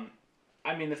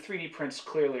 I mean, the 3D prints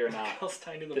clearly are not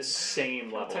the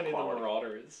same level of quality. How tiny the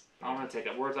Marauder is. I'm going to take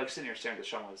it. We're like sitting here staring at the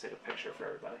show. I'm going to take a picture for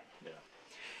everybody.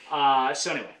 Yeah.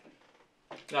 So anyway.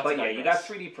 But yeah, you got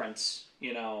 3D prints,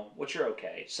 you know, which are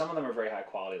okay. Some of them are very high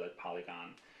quality, like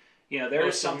Polygon. You know, there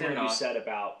is something to be said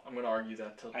about... I'm going to argue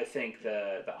that too. I think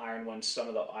the Iron Wind, some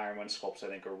of the Iron Wind sculpts I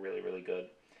think are really, really good.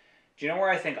 Do you know where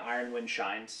I think Iron Wind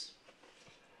shines?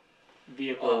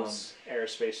 Vehicles,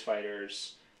 aerospace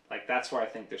fighters, like that's where I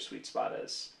think their sweet spot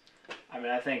is. I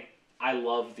mean, I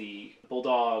love the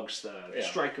Bulldogs, the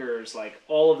Strikers, like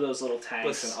all of those little tanks.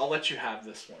 Listen, I'll let you have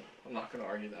this one. I'm not going to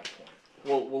argue that point.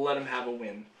 We'll let him have a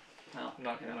win. No, I'm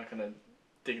not going to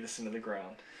dig this into the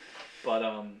ground.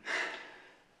 But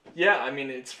yeah, I mean,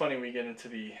 it's funny we get into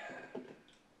the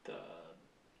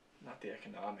not the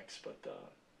economics, but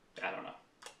I don't know.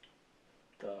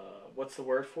 What's the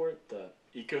word for it? The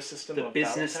ecosystem the of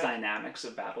business BattleTech? dynamics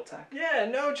of BattleTech. Yeah,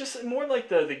 no, just more like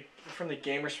the from the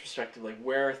gamer's perspective, like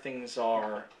where things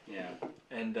are. Yeah.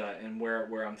 And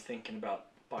where I'm thinking about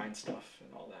buying stuff and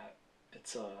all that.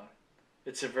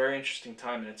 It's a very interesting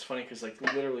time, and it's funny because like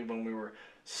literally when we were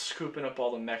scooping up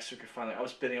all the mechs we could find, like, I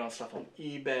was bidding on stuff on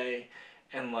eBay,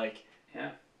 and like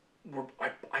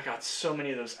I got so many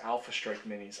of those Alpha Strike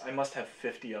minis. I must have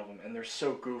 50 of them, and they're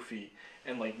so goofy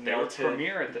and like melted. They were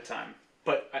Premiere at the time.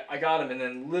 But I got them, and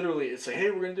then literally it's like, hey,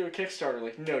 we're gonna do a Kickstarter.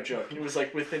 Like, no joke. It was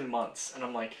like within months, and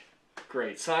I'm like,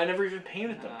 great. So I never even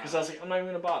painted them because I was like, I'm not even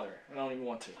gonna bother. I don't even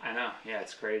want to. I know. Yeah,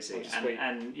 it's crazy.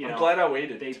 And you know, I'm glad I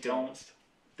waited. They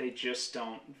just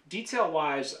don't. Detail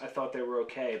wise, I thought they were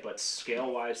okay, but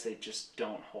scale wise, they just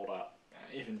don't hold up.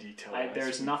 Even detail wise.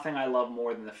 There's nothing I love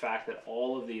more than the fact that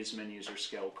all of these menus are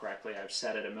scaled correctly. I've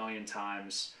said it a million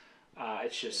times.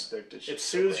 It's just it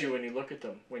soothes you when you look at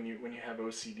them. When you have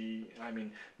OCD. I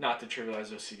mean, not to trivialize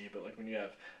OCD, but like when you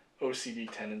have OCD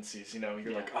tendencies, you know,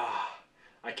 you're like,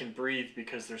 I can breathe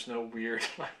because there's no weird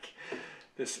like.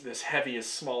 This heavy is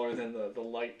smaller than the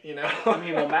light, you know. I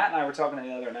mean, well, Matt and I were talking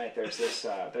the other night. There's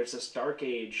this Dark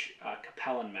Age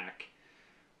Capellan mech.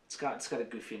 It's got a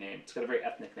goofy name. It's got a very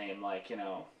ethnic name, like, you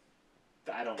know,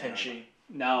 I don't know. Tenchi.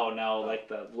 No, like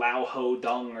the Lao Ho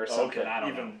Dung or something. Okay. I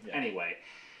don't know. Yeah. Anyway,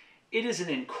 it is an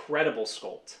incredible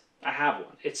sculpt. I have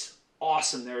one. It's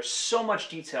awesome. There's so much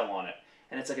detail on it.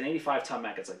 And it's like an 85-ton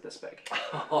mech. It's like this big.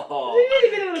 Oh,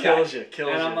 kills you.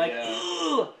 And I'm like,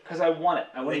 because I want it.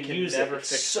 I want to use it.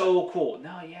 It's so cool.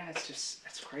 No, yeah, it's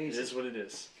crazy. It is what it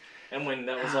is. And when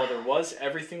that was all there was,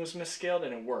 everything was misscaled,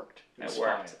 and it worked. It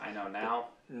worked. Fine. I know now.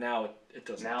 But now it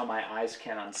doesn't. Now my eyes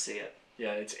can't unsee it.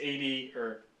 Yeah, it's 80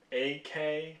 or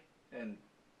AK and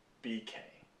BK.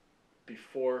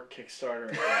 Before Kickstarter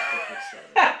and after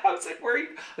Kickstarter. I was like, where are you?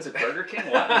 Was it Burger King?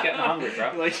 What? I'm getting hungry,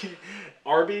 bro. Like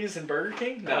Arby's and Burger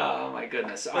King? No. Oh my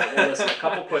goodness. All right, well, listen, a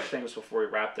couple quick things before we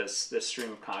wrap this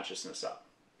stream of consciousness up.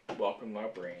 Welcome my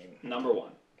brain. Number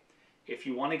one, if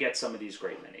you want to get some of these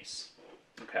great minis,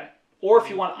 okay? Or if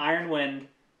you want Iron Wind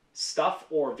stuff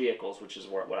or vehicles, which is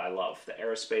what I love, the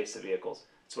aerospace, the vehicles.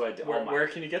 That's what I do. Where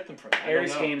can you get them from?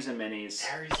 Aries Games and Minis.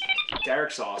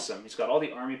 Derek's awesome. He's got all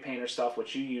the Army Painter stuff,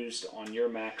 which you used on your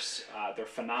mechs. They're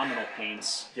phenomenal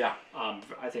paints. Yeah.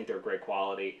 I think they're great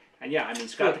quality. And yeah, I mean,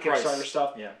 he's got the Kickstarter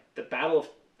stuff. Yeah. The Battle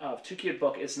of Tukayyid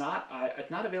book is not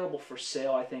available for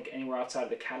sale, I think, anywhere outside of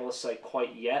the Catalyst site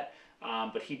quite yet.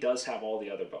 But he does have all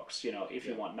the other books. You know, if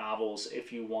you want novels,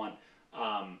 if you want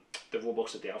the rule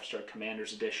books of the Alpha Strike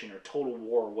Commander's Edition or Total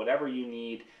War, whatever you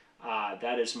need,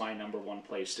 that is my number one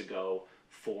place to go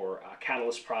for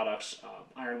Catalyst products,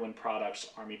 Iron Wind products,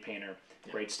 Army Painter,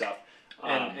 great stuff.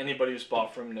 And anybody who's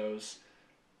bought from him knows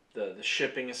the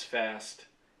shipping is fast.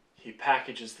 He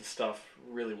packages the stuff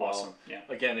really well. Awesome. Yeah.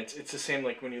 Again, it's the same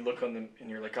like when you look on them and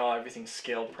you're like, oh, everything's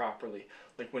scaled properly.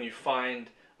 Like when you find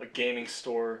a gaming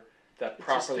store that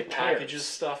properly packages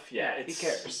stuff. Yeah, he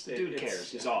cares. The dude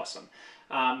cares. He's awesome.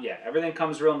 Yeah, everything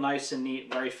comes real nice and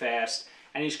neat, very fast.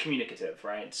 And he's communicative,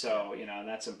 right? So, you know, and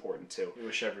that's important too. We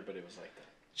wish everybody was like that.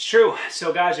 It's true.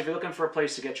 So, guys, if you're looking for a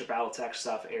place to get your BattleTech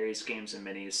stuff, Aries Games and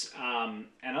Minis.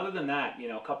 And other than that, you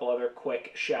know, a couple other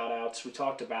quick shout-outs. We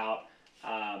talked about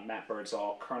Matt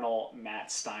Birdsall, Colonel Matthew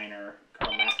Steiner,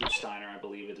 I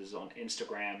believe it is on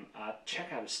Instagram.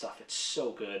 Check out his stuff. It's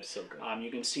so good. So good. You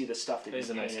can see the stuff that he's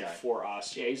painted for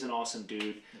us. Yeah, he's an awesome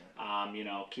dude. Yeah. You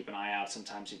know, keep an eye out.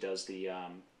 Sometimes he does the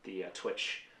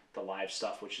Twitch, the live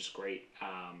stuff, which is great.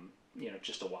 You know,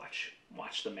 just to watch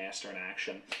the master in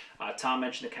action. Thom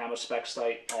mentioned the Camo Specs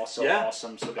site, also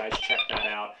awesome. So guys, check that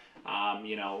out.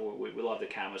 You know, we love the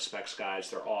Camo Specs guys.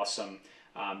 They're awesome.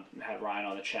 Had Ryan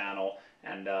on the channel,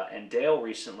 And Dale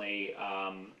recently,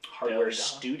 Hardware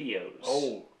Studios.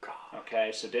 Oh God.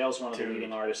 Okay, so Dale's one of the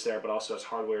leading artists there, but also has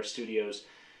Hardware Studios.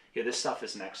 Yeah, this stuff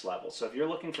is next level. So if you're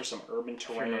looking for some urban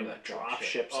terrain,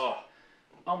 dropships,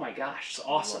 oh my gosh, it's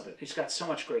awesome. He's got so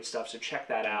much great stuff, so check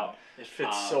that out. It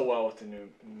fits so well with the new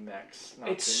mechs. Not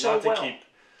to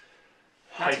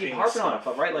keep harping on it,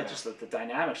 but right, like just the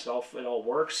dynamics, it all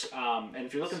works. And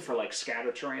if you're looking for like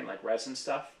scatter terrain, like resin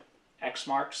stuff, X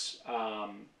marks.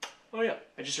 Oh yeah,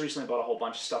 I just recently bought a whole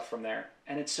bunch of stuff from there,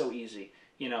 and it's so easy.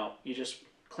 You know, you just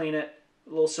clean it, a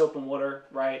little soap and water,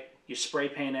 right? You spray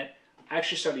paint it. I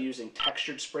actually started using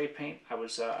textured spray paint.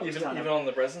 Even on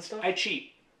the resin stuff. I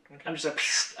cheat. Okay. I'm just like,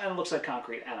 and it looks like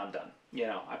concrete, and I'm done. You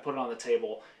know, I put it on the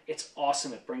table. It's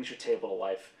awesome. It brings your table to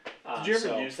life. Did you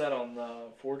ever use that on the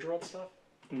Forge World stuff?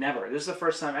 Never. This is the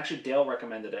first time. Actually, Dale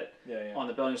recommended it on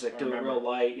the building. He's like, do it real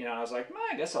light. You know, and I was like,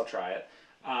 I guess I'll try it.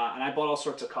 And I bought all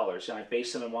sorts of colors. You know, I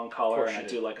base them in one color, and I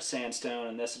do like a sandstone,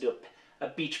 and this, I do a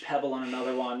beach pebble on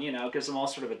another one. You know, it gives them all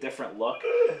sort of a different look,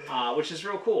 which is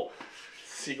real cool.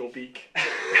 Seagull beak.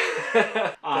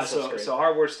 So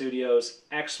Hardware Studios,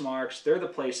 X Marks, they're the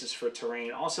places for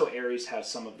terrain. Also, Aries has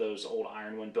some of those old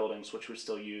Ironwind buildings, which we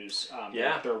still use.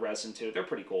 They're resin too. They're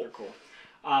pretty cool. They're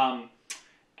cool.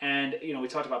 And you know, we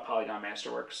talked about Polygon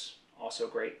Masterworks, also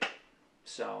great.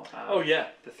 So the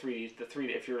 3D.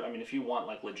 If you want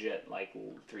like legit like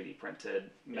 3D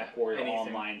printed MechWarrior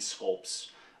online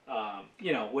sculpts.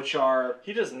 You know, which are...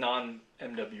 He does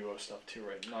non-MWO stuff too,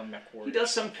 right? Non-MechWarrior. He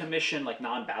does some commission, like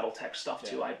non-BattleTech stuff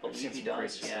too, I believe he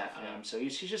does. So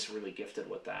he's just really gifted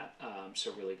with that.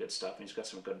 So really good stuff. And he's got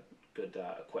some good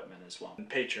equipment as well. And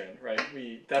Patreon, right?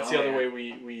 That's the other way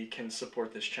we can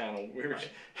support this channel.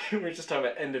 We were just talking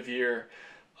about end of year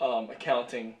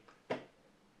accounting,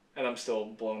 and I'm still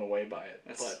blown away by it.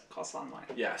 It costs a lot of money.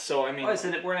 Yeah, so I mean...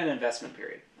 we're in an investment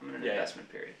period. I'm in an investment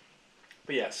period.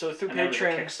 But yeah, so through Patreon...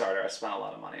 Patreon... Kickstarter I spent a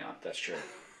lot of money on. That's true.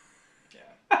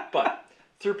 Yeah. But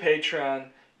through Patreon,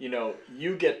 you know,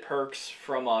 you get perks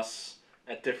from us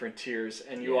at different tiers,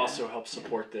 and you also help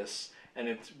support this.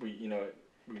 And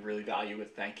we really value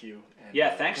it. Thank you.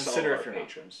 And, thanks to all of our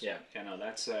patrons. Yeah. You know,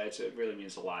 it really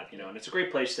means a lot. You know, and it's a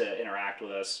great place to interact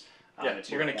with us.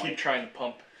 We're going to keep trying to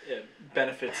pump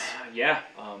benefits.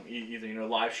 Either, you know,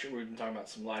 live stream. We've been talking about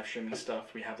some live streaming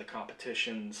stuff. We have the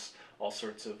competitions, all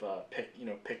sorts of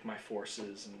pick my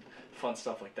forces and fun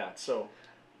stuff like that. So,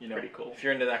 you know, pretty cool. If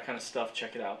you're into that kind of stuff,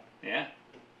 check it out. Yeah.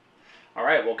 All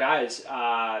right, well, guys,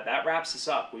 that wraps us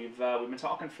up. We've been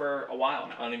talking for a while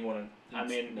now. I don't even want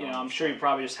to. I'm sure you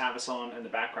probably just have us on in the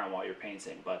background while you're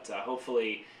painting, but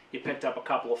hopefully you picked up a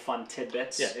couple of fun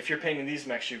tidbits. Yeah, if you're painting these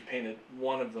mechs, you've painted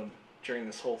one of them during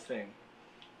this whole thing.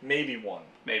 Maybe one.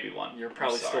 You're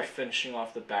probably still finishing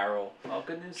off the barrel. Well,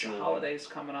 good news, the holidays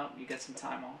coming up. You get some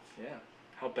time off. Yeah.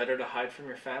 How better to hide from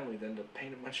your family than to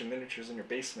paint a bunch of miniatures in your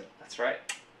basement? That's right.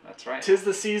 'Tis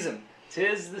the season.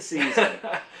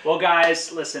 Well,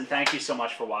 guys, listen, thank you so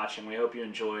much for watching. We hope you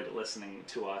enjoyed listening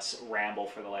to us ramble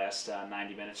for the last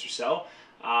 90 minutes or so.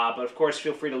 But, of course,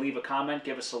 feel free to leave a comment,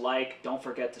 give us a like. Don't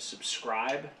forget to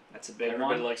subscribe. That's a big one.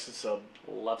 Everybody likes to sub.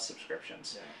 Love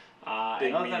subscriptions. Yeah.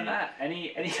 And other than that, any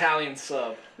Italian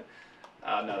sub.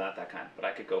 No, not that kind, but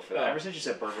I could go for that. Ever since you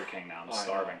said Burger King now, I'm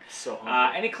starving. So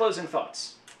hungry. Any closing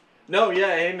thoughts? No,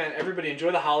 hey man, everybody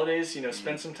enjoy the holidays. You know,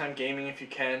 spend some time gaming if you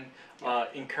can.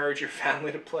 Encourage your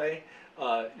family to play.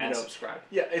 And subscribe.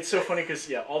 Yeah, it's so funny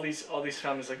because all these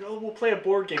families like, oh, we'll play a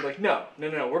board game. Like, no,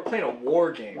 we're playing a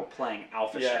war game. We're playing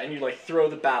Alpha. Yeah, and you like throw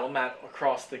the battle mat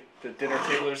across the dinner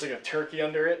table. There's like a turkey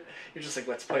under it. You're just like,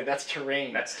 let's play. That's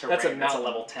terrain. That's a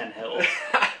level 10 hill.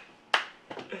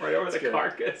 Right over the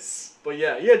carcass. But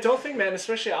yeah, don't think, man.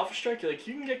 Especially Alpha Strike, you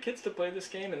can get kids to play this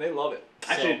game and they love it.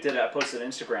 Actually, posted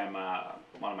Instagram.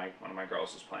 One of my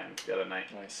girls was playing the other night.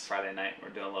 Nice. Friday night, we're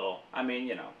doing a little. I mean,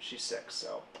 you know, she's 6,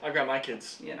 so. I've got my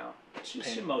kids. You know,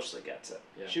 she mostly gets it.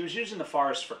 Yeah. She was using the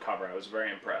forest for cover. I was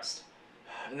very impressed.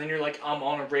 And then you're like, I'm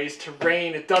on a raised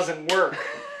terrain. It doesn't work.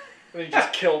 And then you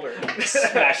just killed her.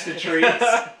 Smashed the trees.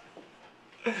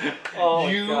 Oh,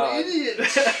 you God. idiot!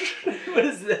 What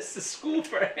is this? The school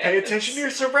for ants? Pay attention to your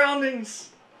surroundings.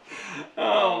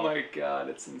 Oh my God,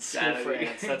 it's insanity. School for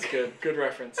ants. That's good. Good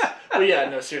reference. But yeah,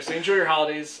 no, seriously, enjoy your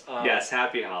holidays. Yes,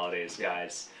 happy holidays,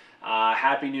 guys.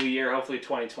 Happy New Year. Hopefully,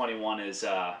 2021 is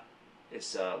a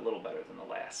little better than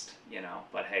the last. You know,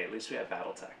 but hey, at least we have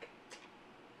BattleTech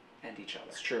and each other.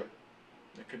 It's true.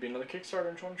 There could be another Kickstarter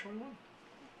in 2021.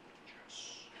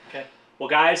 Yes. Okay. Well,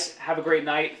 guys, have a great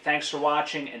night. Thanks for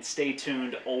watching, and stay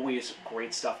tuned. Always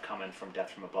great stuff coming from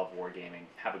Death from Above Wargaming.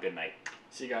 Have a good night.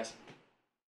 See you guys.